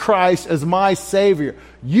Jesus Christ as my Savior.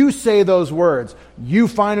 You say those words. You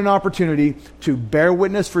find an opportunity to bear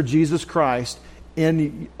witness for Jesus Christ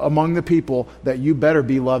among the people that you better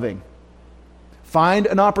be loving. Find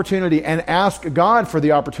an opportunity and ask God for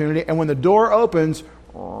the opportunity. And when the door opens,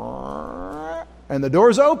 and the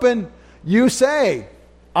door's open, you say,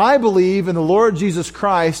 I believe in the Lord Jesus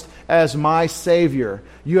Christ as my Savior.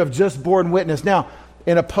 You have just borne witness. Now,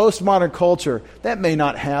 in a postmodern culture, that may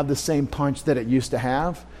not have the same punch that it used to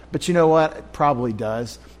have. But you know what? It probably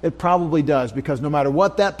does. It probably does, because no matter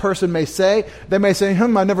what that person may say, they may say,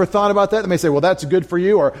 I never thought about that. They may say, well, that's good for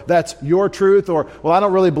you, or that's your truth, or, well, I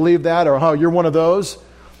don't really believe that, or, oh, you're one of those.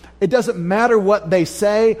 It doesn't matter what they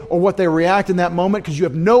say or what they react in that moment, because you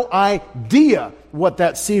have no idea what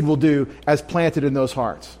that seed will do as planted in those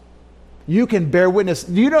hearts. You can bear witness.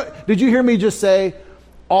 Did you hear me just say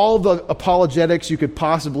all the apologetics you could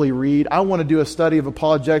possibly read? I want to do a study of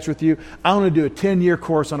apologetics with you. I want to do a 10-year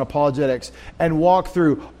course on apologetics and walk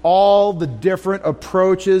through all the different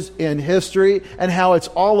approaches in history and how it's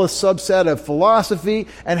all a subset of philosophy,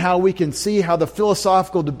 and how we can see how the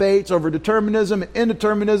philosophical debates over determinism and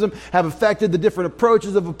indeterminism have affected the different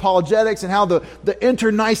approaches of apologetics, and how the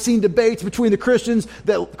internecine debates between the Christians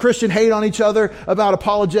that Christian hate on each other about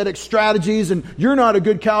apologetic strategies, and you're not a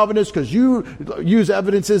good Calvinist because you use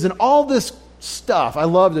evidence and all this stuff. I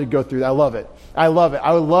love to go through that. I love it. I love it.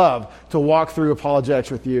 I would love to walk through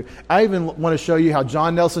apologetics with you. I even want to show you how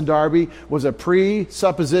John Nelson Darby was a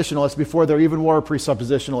presuppositionalist before there even were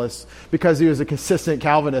presuppositionalists, because he was a consistent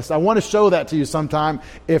Calvinist. I want to show that to you sometime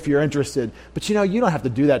if you're interested. But you don't have to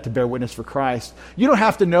do that to bear witness for Christ. You don't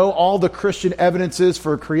have to know all the Christian evidences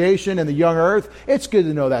for creation and the young earth. It's good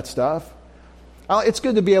to know that stuff. It's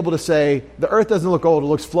good to be able to say, the earth doesn't look old, it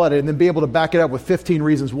looks flooded, and then be able to back it up with 15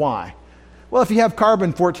 reasons why. Well, if you have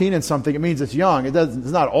carbon-14 in something, it means it's young. It's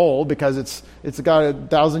not old, because it's got a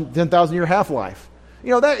 10,000 year half-life.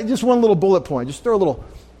 That just one little bullet point. Just throw a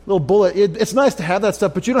little bullet. It's nice to have that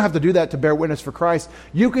stuff, but you don't have to do that to bear witness for Christ.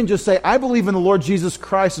 You can just say, I believe in the Lord Jesus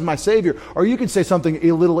Christ as my Savior. Or you can say something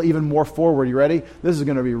a little even more forward. You ready? This is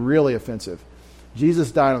going to be really offensive.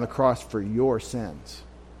 Jesus died on the cross for your sins.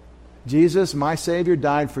 Jesus, my Savior,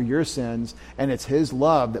 died for your sins, and it's His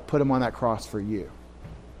love that put Him on that cross for you.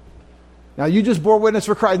 Now, you just bore witness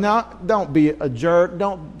for Christ. Now, don't be a jerk.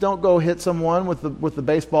 Don't go hit someone with the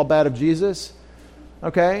baseball bat of Jesus.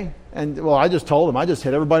 Okay? And, well, I just told him. I just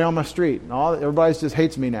hit everybody on my street. And everybody just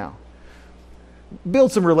hates me now.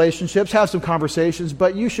 Build some relationships. Have some conversations.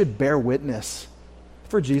 But you should bear witness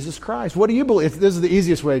for Jesus Christ. What do you believe? This is the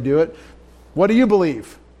easiest way to do it. What do you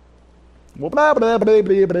believe? Well, blah, blah, blah,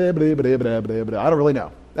 blah, blah, blah, blah, blah, blah, blah. I don't really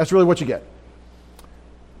know. That's really what you get.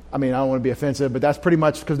 I mean, I don't want to be offensive, but that's pretty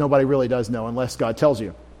much because nobody really does know unless God tells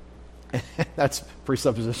you. That's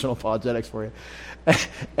presuppositional apologetics for you.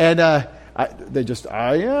 And I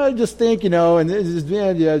just think,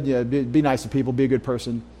 and be nice to people, be a good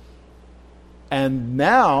person. And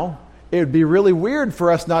now it would be really weird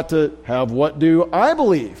for us not to have what do I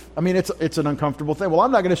believe. I mean, it's an uncomfortable thing. Well,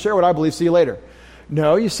 I'm not going to share what I believe. See you later.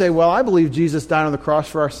 No, you say, well, I believe Jesus died on the cross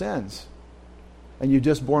for our sins. And you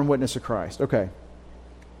just borne witness of Christ. Okay.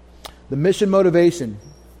 The mission motivation.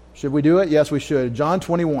 Should we do it? Yes, we should. John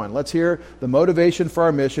 21. Let's hear the motivation for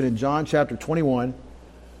our mission in John chapter 21.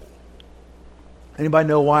 Anybody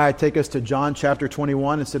know why I take us to John chapter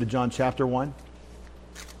 21 instead of John chapter 1?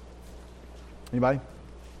 Anybody?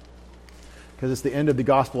 Because it's the end of the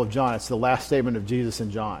Gospel of John. It's the last statement of Jesus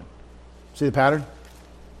in John. See the pattern?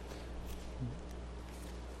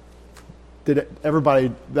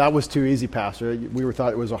 Everybody, that was too easy, Pastor. We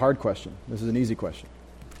thought it was a hard question. This is an easy question.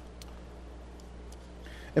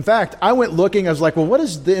 In fact, I went looking. I was like, well, what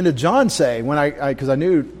does the end of John say? Because I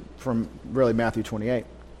knew from really Matthew 28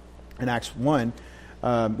 and Acts 1,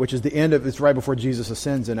 which is the end of, it's right before Jesus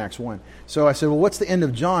ascends in Acts 1. So I said, well, what's the end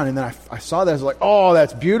of John? And then I saw that. I was like, oh,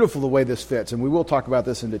 that's beautiful the way this fits. And we will talk about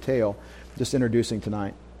this in detail, just introducing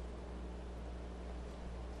tonight.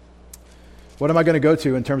 What am I going to go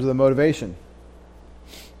to in terms of the motivation?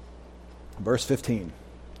 Verse 15.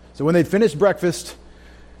 So when they'd finished breakfast,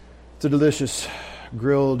 it's a delicious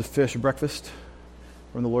grilled fish breakfast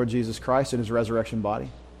from the Lord Jesus Christ in His resurrection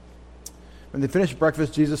body. When they finished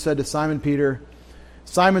breakfast, Jesus said to Simon Peter,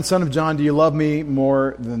 Simon, son of John, do you love me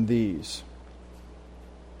more than these?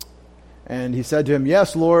 And he said to him,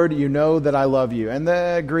 yes, Lord, you know that I love you. And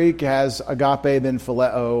the Greek has agape, then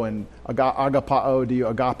phileo, and agapao, do you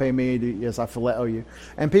agape me? Yes, I phileo you.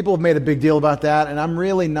 And people have made a big deal about that, and I'm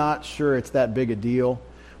really not sure it's that big a deal.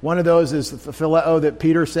 One of those is phileo that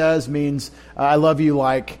Peter says means I love you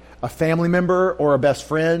like a family member or a best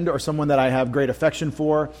friend or someone that I have great affection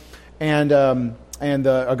for. And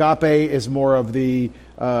the agape is more of the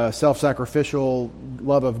self-sacrificial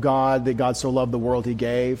love of God, that God so loved the world He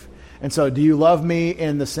gave. And so, do you love me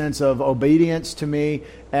in the sense of obedience to me?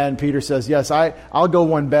 And Peter says, yes, I'll go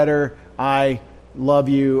one better. I love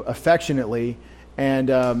you affectionately.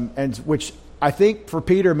 And which I think for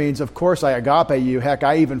Peter means, of course, I agape you. Heck,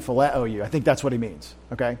 I even phileo you. I think that's what he means,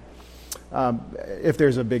 okay? If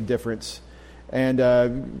there's a big difference.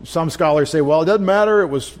 And some scholars say, well, it doesn't matter.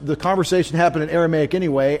 The conversation happened in Aramaic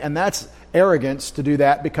anyway, and that's arrogance to do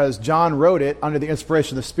that because John wrote it under the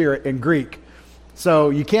inspiration of the Spirit in Greek. So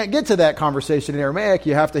you can't get to that conversation in Aramaic.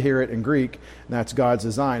 You have to hear it in Greek, and that's God's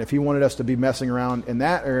design. If he wanted us to be messing around in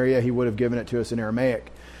that area, he would have given it to us in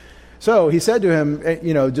Aramaic. So he said to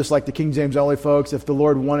him, just like the King James only folks, if the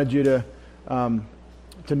Lord wanted you to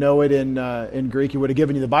know it in Greek, he would have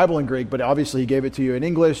given you the Bible in Greek, but obviously he gave it to you in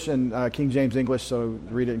English and King James English, so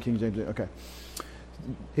read it in King James. Okay.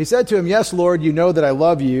 He said to him, yes, Lord, you know that I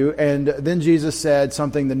love you. And then Jesus said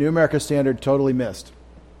something the New American Standard totally missed.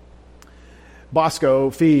 Bosco,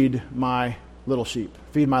 feed my little sheep,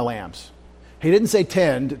 feed my lambs. He didn't say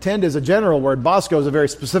tend. Tend is a general word. Bosco is a very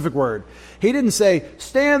specific word. He didn't say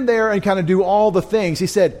stand there and kind of do all the things. He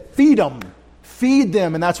said feed them. Feed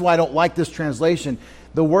them. And that's why I don't like this translation.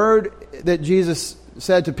 The word that Jesus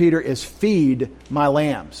said to Peter is feed my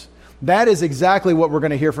lambs. That is exactly what we're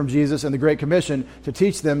going to hear from Jesus in the Great Commission, to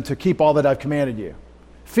teach them to keep all that I've commanded you.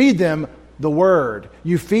 Feed them the word.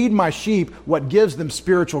 You feed my sheep what gives them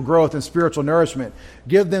spiritual growth and spiritual nourishment.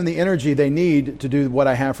 Give them the energy they need to do what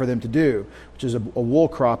I have for them to do, which is a wool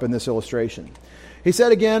crop in this illustration. He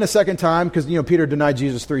said again a second time, because Peter denied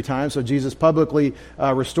Jesus 3 times, so Jesus publicly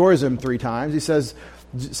restores him 3 times. He says,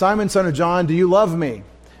 Simon, son of John, do you love me?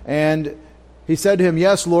 And he said to him,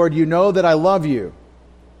 yes, Lord, you know that I love you.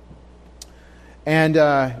 And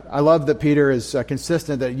I love that Peter is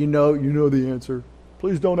consistent that you know the answer.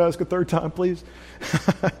 Please don't ask a 3rd time, please.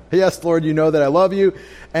 Yes, Lord, you know that I love you.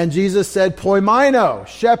 And Jesus said, poimino,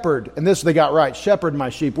 shepherd. And this they got right, shepherd my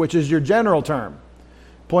sheep, which is your general term.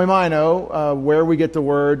 Poimino, where we get the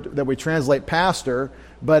word that we translate pastor,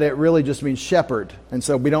 but it really just means shepherd. And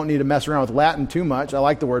so we don't need to mess around with Latin too much. I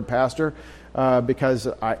like the word pastor because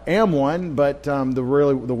I am one, but the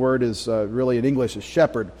word is really in English is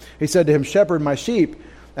shepherd. He said to him, shepherd my sheep.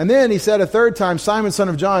 And then he said a 3rd time, Simon, son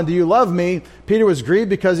of John, do you love me? Peter was grieved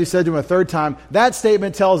because he said to him a 3rd time. That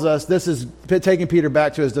statement tells us this is taking Peter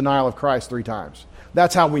back to his denial of Christ 3 times.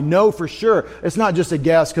 That's how we know for sure. It's not just a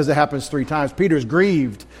guess because it happens 3 times. Peter's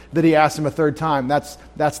grieved that he asked him a 3rd time.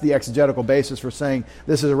 That's the exegetical basis for saying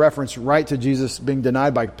this is a reference right to Jesus being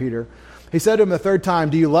denied by Peter. He said to him the 3rd time,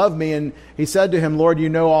 do you love me? And he said to him, Lord, you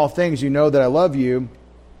know all things. You know that I love you.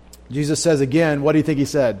 Jesus says again, what do you think he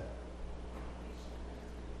said?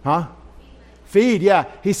 Huh? Feed, yeah.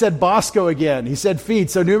 He said Bosco again. He said feed.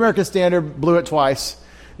 So New American Standard blew it twice.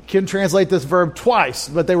 You can translate this verb twice,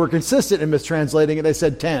 but they were consistent in mistranslating it. They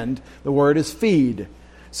said tend. The word is feed.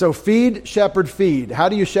 So feed, shepherd, feed. How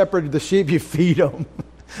do you shepherd the sheep? You feed them.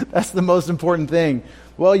 That's the most important thing.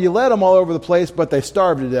 Well, you led them all over the place, but they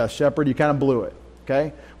starved to death, shepherd. You kind of blew it.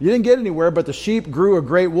 Okay? You didn't get anywhere, but the sheep grew a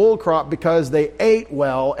great wool crop because they ate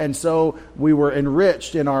well, and so we were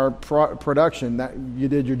enriched in our production. That you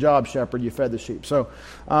did your job, shepherd. You fed the sheep. So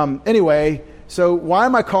anyway, so why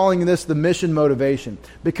am I calling this the mission motivation?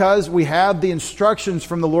 Because we have the instructions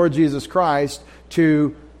from the Lord Jesus Christ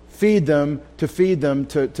to feed them, to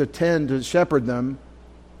tend, to shepherd them.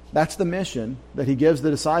 That's the mission that he gives the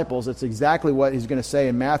disciples. It's exactly what he's going to say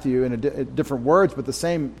in Matthew in different words, but the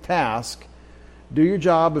same task. Do your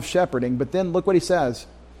job of shepherding. But then look what he says.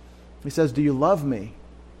 He says, do you love me?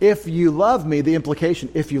 If you love me, the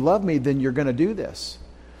implication, if you love me, then you're going to do this.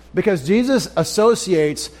 Because Jesus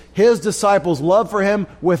associates his disciples' love for him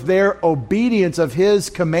with their obedience of his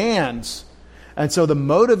commands. And so the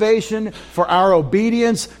motivation for our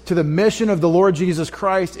obedience to the mission of the Lord Jesus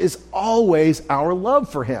Christ is always our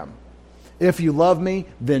love for him. If you love me,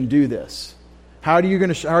 then do this. How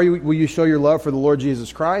will you show your love for the Lord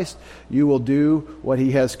Jesus Christ? You will do what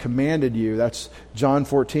he has commanded you. That's John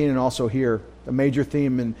 14 and also here, a major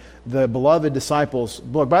theme in the Beloved Disciples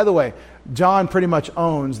book. By the way, John pretty much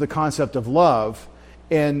owns the concept of love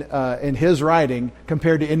in his writing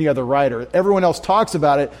compared to any other writer. Everyone else talks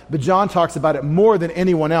about it, but John talks about it more than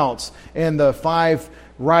anyone else in the 5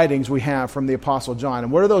 writings we have from the Apostle John.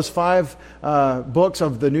 And what are those 5 books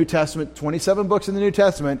of the New Testament? 27 books in the New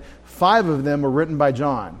Testament. 5 of them were written by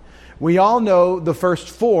John. We all know the first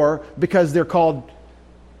 4 because they're called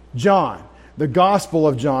John. The Gospel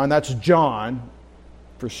of John, that's John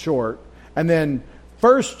for short. And then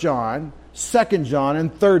 1 John, 2 John,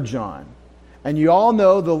 and 3 John. And you all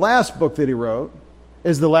know the last book that he wrote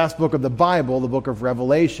is the last book of the Bible, the book of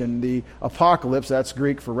Revelation, the Apocalypse. That's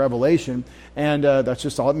Greek for revelation. And that's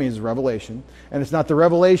just all it means, is revelation. And it's not the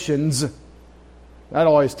revelations. That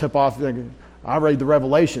always tip off. I read the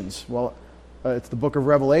Revelations. Well, it's the book of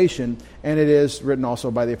Revelation, and it is written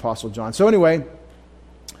also by the Apostle John. So anyway,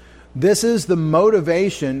 this is the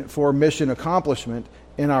motivation for mission accomplishment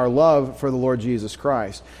in our love for the Lord Jesus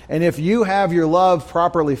Christ. And if you have your love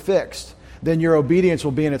properly fixed, then your obedience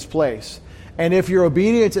will be in its place. And if your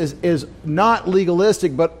obedience is not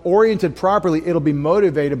legalistic but oriented properly, it'll be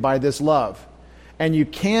motivated by this love. And you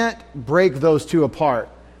can't break those two apart.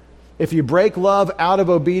 If you break love out of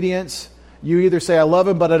obedience, you either say, I love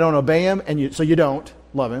him, but I don't obey him, so you don't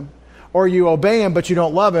love him. Or you obey him, but you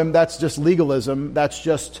don't love him. That's just legalism. That's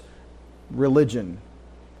just religion.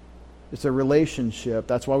 It's a relationship.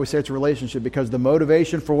 That's why we say it's a relationship, because the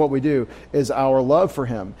motivation for what we do is our love for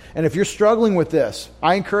him. And if you're struggling with this,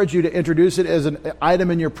 I encourage you to introduce it as an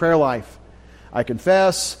item in your prayer life. I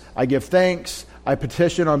confess, I give thanks, I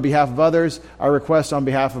petition on behalf of others, I request on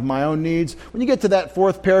behalf of my own needs. When you get to that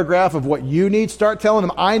fourth paragraph of what you need, start telling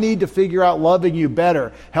them, I need to figure out loving you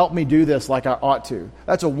better. Help me do this like I ought to.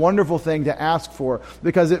 That's a wonderful thing to ask for,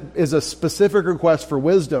 because it is a specific request for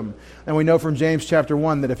wisdom. And we know from James chapter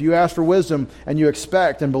 1 that if you ask for wisdom and you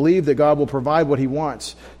expect and believe that God will provide what he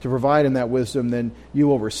wants to provide in that wisdom, then you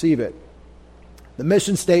will receive it. The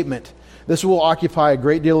mission statement. This will occupy a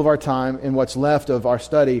great deal of our time in what's left of our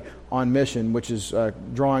study on mission, which is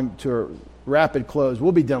drawing to a rapid close.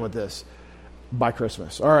 We'll be done with this by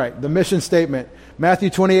Christmas. All right, the mission statement.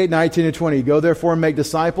 Matthew 28:19-20. Go therefore and make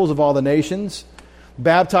disciples of all the nations,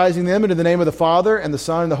 baptizing them into the name of the Father and the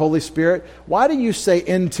Son and the Holy Spirit. Why do you say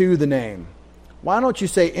into the name? Why don't you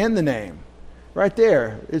say in the name? Right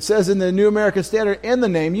there. It says in the New American Standard, in the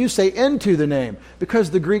name. You say into the name,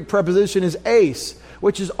 because the Greek preposition is eis,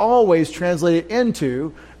 which is always translated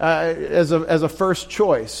into as a first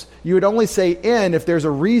choice. You would only say in if there's a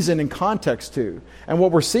reason and context to. And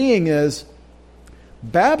what we're seeing is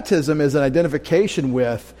baptism is an identification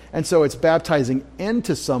with, and so it's baptizing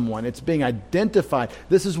into someone. It's being identified.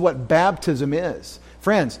 This is what baptism is.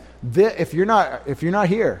 Friends, if you're not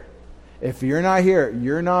here,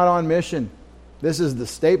 you're not on mission. This is the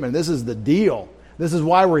statement. This is the deal. This is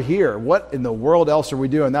why we're here. What in the world else are we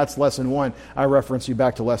doing? That's lesson 1. I reference you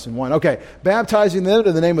back to lesson 1. Okay, baptizing them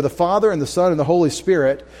in the name of the Father and the Son and the Holy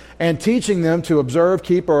Spirit, and teaching them to observe,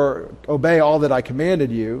 keep, or obey all that I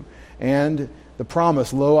commanded you, and the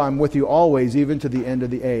promise, lo, I'm with you always, even to the end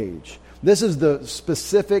of the age. This is the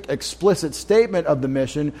specific, explicit statement of the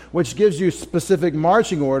mission, which gives you specific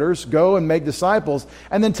marching orders, go and make disciples,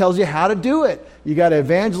 and then tells you how to do it. You got to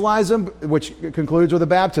evangelize them, which concludes with a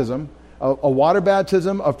baptism, a water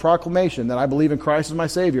baptism of proclamation that I believe in Christ as my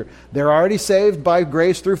Savior. They're already saved by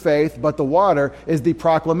grace through faith, but the water is the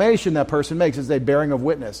proclamation that person makes. It's a bearing of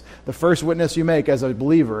witness. The first witness you make as a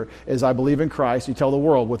believer is, I believe in Christ. You tell the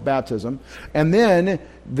world with baptism. And then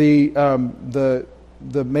the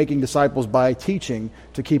making disciples by teaching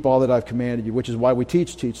to keep all that I've commanded you, which is why we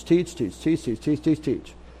teach.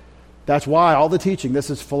 That's why all the teaching.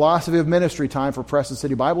 This is philosophy of ministry time for Preston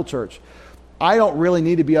City Bible Church. I don't really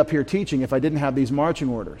need to be up here teaching if I didn't have these marching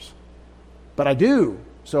orders. But I do,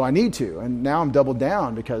 so I need to. And now I'm doubled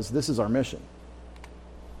down because this is our mission.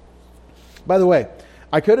 By the way,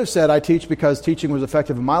 I could have said I teach because teaching was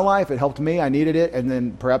effective in my life. It helped me. I needed it. And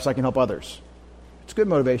then perhaps I can help others. It's good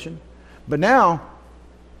motivation. But now,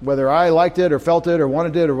 whether I liked it or felt it or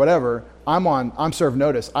wanted it or whatever, I'm served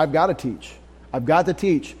notice. I've got to teach. I've got to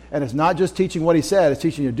teach. And it's not just teaching what he said. It's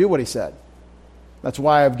teaching you to do what he said. That's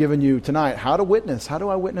why I've given you tonight how to witness. How do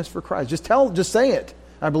I witness for Christ? Just say it.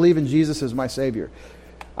 I believe in Jesus as my Savior.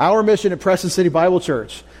 Our mission at Preston City Bible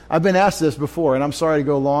Church. I've been asked this before, and I'm sorry to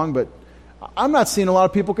go long, but I'm not seeing a lot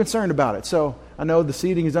of people concerned about it. So I know the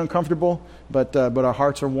seating is uncomfortable, but our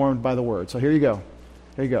hearts are warmed by the Word. So here you go.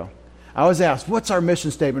 Here you go. I was asked, what's our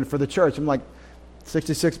mission statement for the church? I'm like,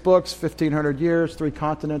 66 books, 1,500 years, 3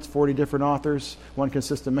 continents, 40 different authors, one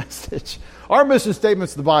consistent message. Our mission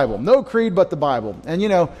statement's the Bible. No creed but the Bible.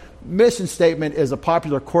 And mission statement is a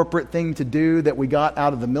popular corporate thing to do that we got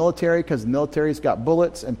out of the military, because the military's got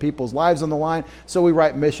bullets and people's lives on the line. So we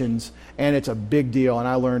write missions, and it's a big deal. And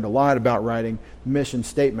I learned a lot about writing mission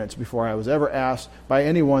statements before I was ever asked by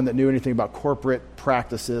anyone that knew anything about corporate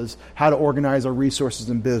practices, how to organize our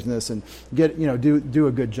resources in business and do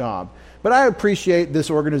a good job. But I appreciate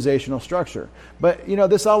this organizational structure. But,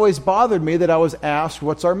 this always bothered me that I was asked,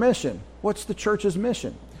 what's our mission? What's the church's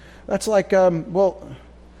mission? That's like, the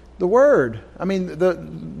Word. I mean, the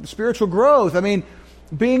spiritual growth. I mean,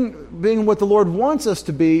 being what the Lord wants us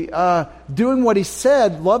to be, doing what He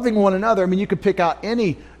said, loving one another. I mean, you could pick out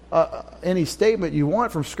any statement you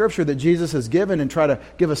want from Scripture that Jesus has given and try to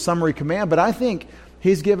give a summary command. But I think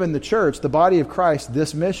He's given the church, the body of Christ,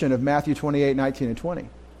 this mission of Matthew 28:19-20.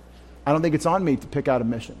 I don't think it's on me to pick out a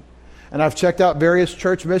mission. And I've checked out various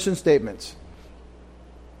church mission statements.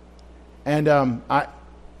 And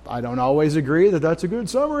I don't always agree that that's a good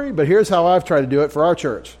summary, but here's how I've tried to do it for our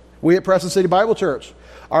church. We at Preston City Bible Church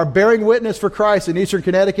are bearing witness for Christ in Eastern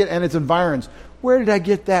Connecticut and its environs. Where did I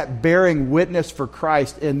get that bearing witness for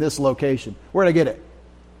Christ in this location? Where did I get it?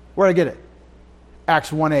 Where did I get it?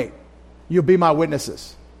 Acts 1:8. You'll be my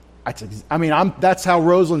witnesses. That's how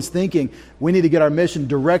Roseland's thinking. We need to get our mission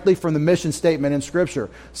directly from the mission statement in Scripture.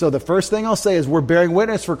 So the first thing I'll say is we're bearing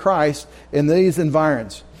witness for Christ in these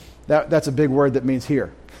environs. That's a big word that means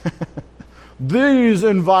here. These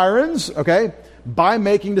environs, okay, by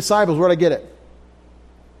making disciples. Where did I get it?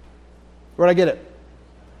 Where did I get it?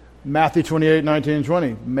 Matthew 28:19 and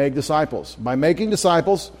 20. Make disciples. By making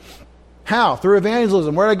disciples. How? Through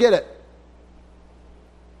evangelism. Where did I get it?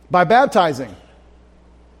 By baptizing.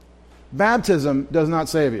 Baptism does not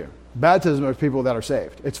save you. Baptism is people that are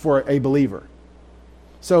saved. It's for a believer.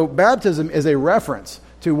 So baptism is a reference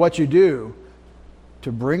to what you do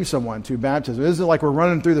to bring someone to baptism. It isn't like we're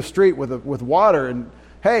running through the street with water and,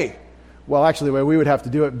 hey, well, actually, the way we would have to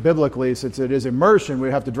do it biblically, since it is immersion,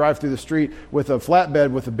 we'd have to drive through the street with a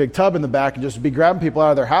flatbed with a big tub in the back and just be grabbing people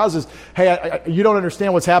out of their houses. Hey, you don't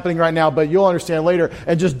understand what's happening right now, but you'll understand later.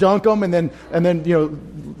 And just dunk them and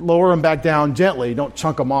then lower them back down gently. Don't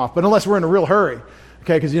chunk them off. But unless we're in a real hurry,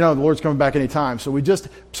 okay, because the Lord's coming back any time. So you just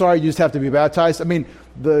have to be baptized. I mean,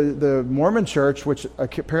 the Mormon Church, which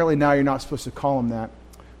apparently now you're not supposed to call them that,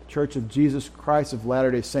 Church of Jesus Christ of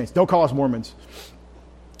Latter-day Saints. Don't call us Mormons.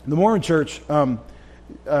 The Mormon Church,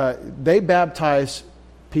 they baptize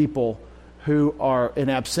people who are in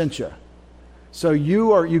absentia. So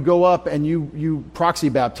you go up and you proxy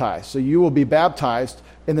baptize. So you will be baptized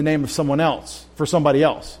in the name of someone else, for somebody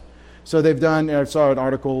else. So they've done, I saw an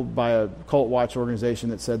article by a Cult Watch organization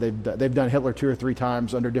that said they've done Hitler 2 or 3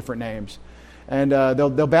 times under different names. And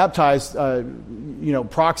they'll baptize,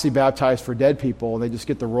 proxy baptize for dead people. And they just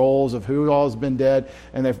get the rolls of who all has been dead.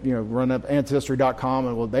 And they run up Ancestry.com.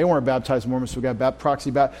 And, well, they weren't baptized Mormons, so we got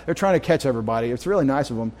proxy baptized. They're trying to catch everybody. It's really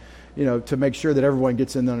nice of them, to make sure that everyone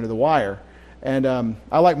gets in under the wire. And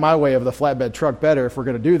I like my way of the flatbed truck better if we're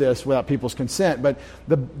going to do this without people's consent. But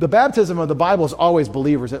the baptism of the Bible is always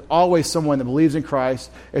believers. It's always someone that believes in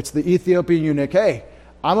Christ. It's the Ethiopian eunuch. Hey,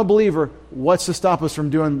 I'm a believer. What's to stop us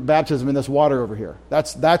from doing baptism in this water over here?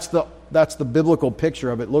 That's the biblical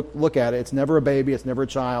picture of it. Look at it. It's never a baby. It's never a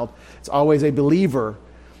child. It's always a believer.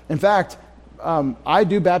 In fact, I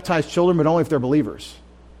do baptize children, but only if they're believers.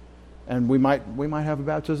 And we might have a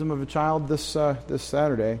baptism of a child this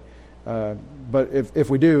Saturday. But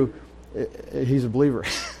if we do, he's a believer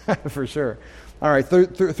for sure. All right,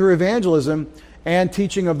 through evangelism and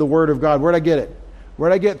teaching of the Word of God. Where'd I get it?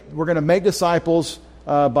 We're going to make disciples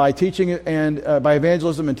by teaching and by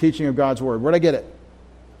evangelism and teaching of God's Word. Where'd I get it?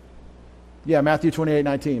 Yeah, Matthew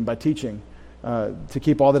 28:19, by teaching to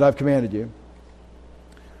keep all that I've commanded you.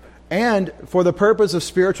 And for the purpose of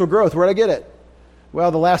spiritual growth. Where'd I get it? Well,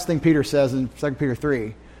 the last thing Peter says in 2 Peter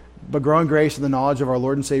 3, but grow in grace and the knowledge of our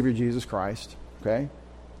Lord and Savior Jesus Christ. Okay?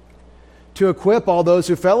 To equip all those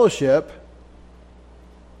who fellowship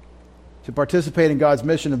to participate in God's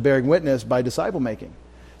mission of bearing witness by disciple making.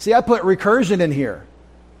 See, I put recursion in here.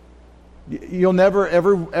 You'll never,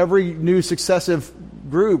 every new successive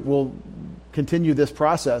group will continue this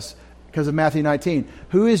process because of Matthew 19.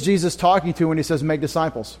 Who is Jesus talking to when he says make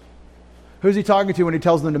disciples? Who's he talking to when he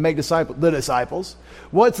tells them to make disciples? The disciples.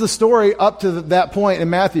 What's the story up to that point in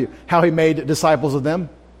Matthew? How he made disciples of them?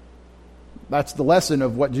 That's the lesson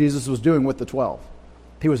of what Jesus was doing with the 12.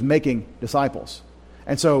 He was making disciples.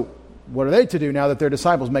 And so, what are they to do now that they're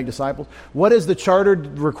disciples? Make disciples. What is the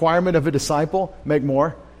chartered requirement of a disciple? Make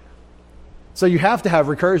more. So you have to have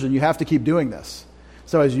recursion. You have to keep doing this.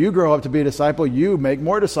 So as you grow up to be a disciple, you make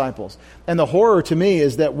more disciples. And the horror to me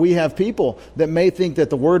is that we have people that may think that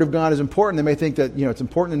the Word of God is important. They may think that it's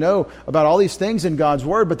important to know about all these things in God's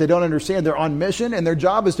Word, but they don't understand they're on mission and their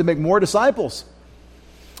job is to make more disciples.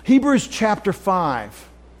 Hebrews chapter 5.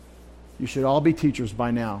 You should all be teachers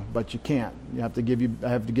by now, but you can't. I have to give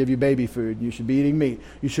you baby food. You should be eating meat.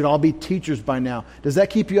 You should all be teachers by now. Does that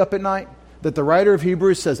keep you up at night? That the writer of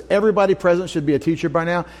Hebrews says everybody present should be a teacher by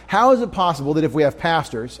now? How is it possible that if we have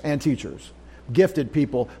pastors and teachers, gifted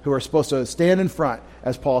people who are supposed to stand in front,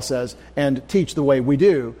 as Paul says, and teach the way we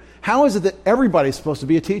do, how is it that everybody's supposed to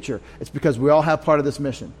be a teacher? It's because we all have part of this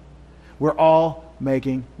mission. We're all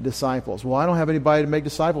making disciples. Well, I don't have anybody to make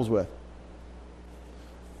disciples with.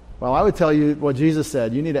 Well, I would tell you what Jesus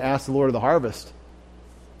said. You need to ask the Lord of the harvest.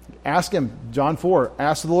 Ask him, John 4,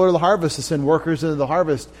 ask the Lord of the harvest to send workers into the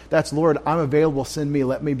harvest. That's, Lord, I'm available, send me,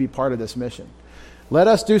 let me be part of this mission. Let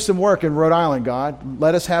us do some work in Rhode Island, God.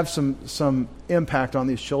 Let us have some impact on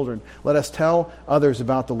these children. Let us tell others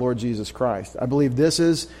about the Lord Jesus Christ. I believe this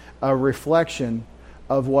is a reflection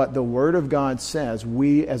of what the Word of God says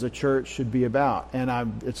we as a church should be about.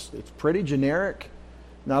 And it's pretty generic.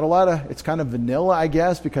 Not a lot of, it's kind of vanilla, I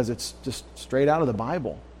guess, because it's just straight out of the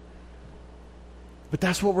Bible. But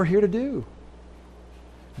that's what we're here to do.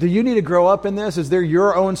 Do you need to grow up in this? Is there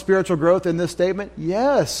your own spiritual growth in this statement?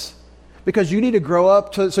 Yes. Because you need to grow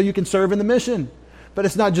up so you can serve in the mission. But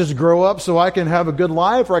it's not just grow up so I can have a good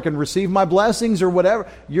life or I can receive my blessings or whatever.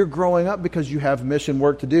 You're growing up because you have mission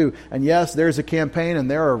work to do. And yes, there's a campaign and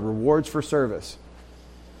there are rewards for service.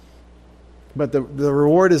 But the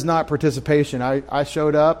reward is not participation. I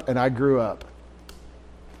showed up and I grew up.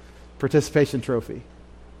 Participation trophy.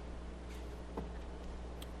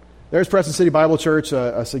 There's Preston City Bible Church,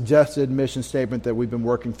 a suggested mission statement that we've been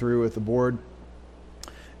working through with the board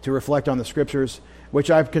to reflect on the Scriptures, which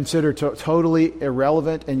I've considered totally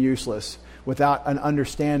irrelevant and useless without an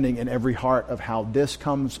understanding in every heart of how this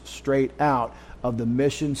comes straight out of the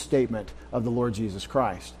mission statement of the Lord Jesus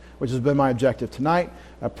Christ, which has been my objective tonight.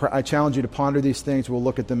 I challenge you to ponder these things. We'll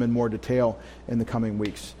look at them in more detail in the coming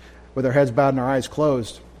weeks. With our heads bowed and our eyes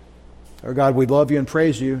closed, our God, we love you and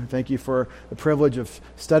praise you. Thank you for the privilege of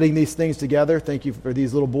studying these things together. Thank you for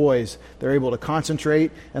these little boys. They're able to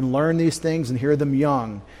concentrate and learn these things and hear them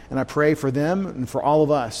young. And I pray for them and for all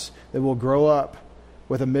of us that we'll grow up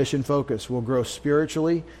with a mission focus. We'll grow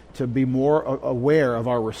spiritually to be more aware of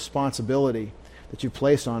our responsibility that you've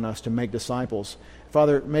placed on us to make disciples.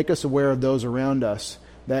 Father, make us aware of those around us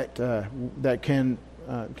that can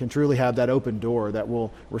truly have that open door, that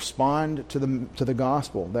will respond to the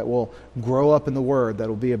gospel, that will grow up in the Word, that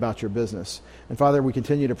will be about your business. And Father, we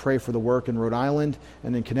continue to pray for the work in Rhode Island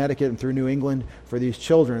and in Connecticut and through New England for these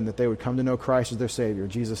children, that they would come to know Christ as their Savior. In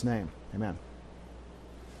Jesus' name, amen.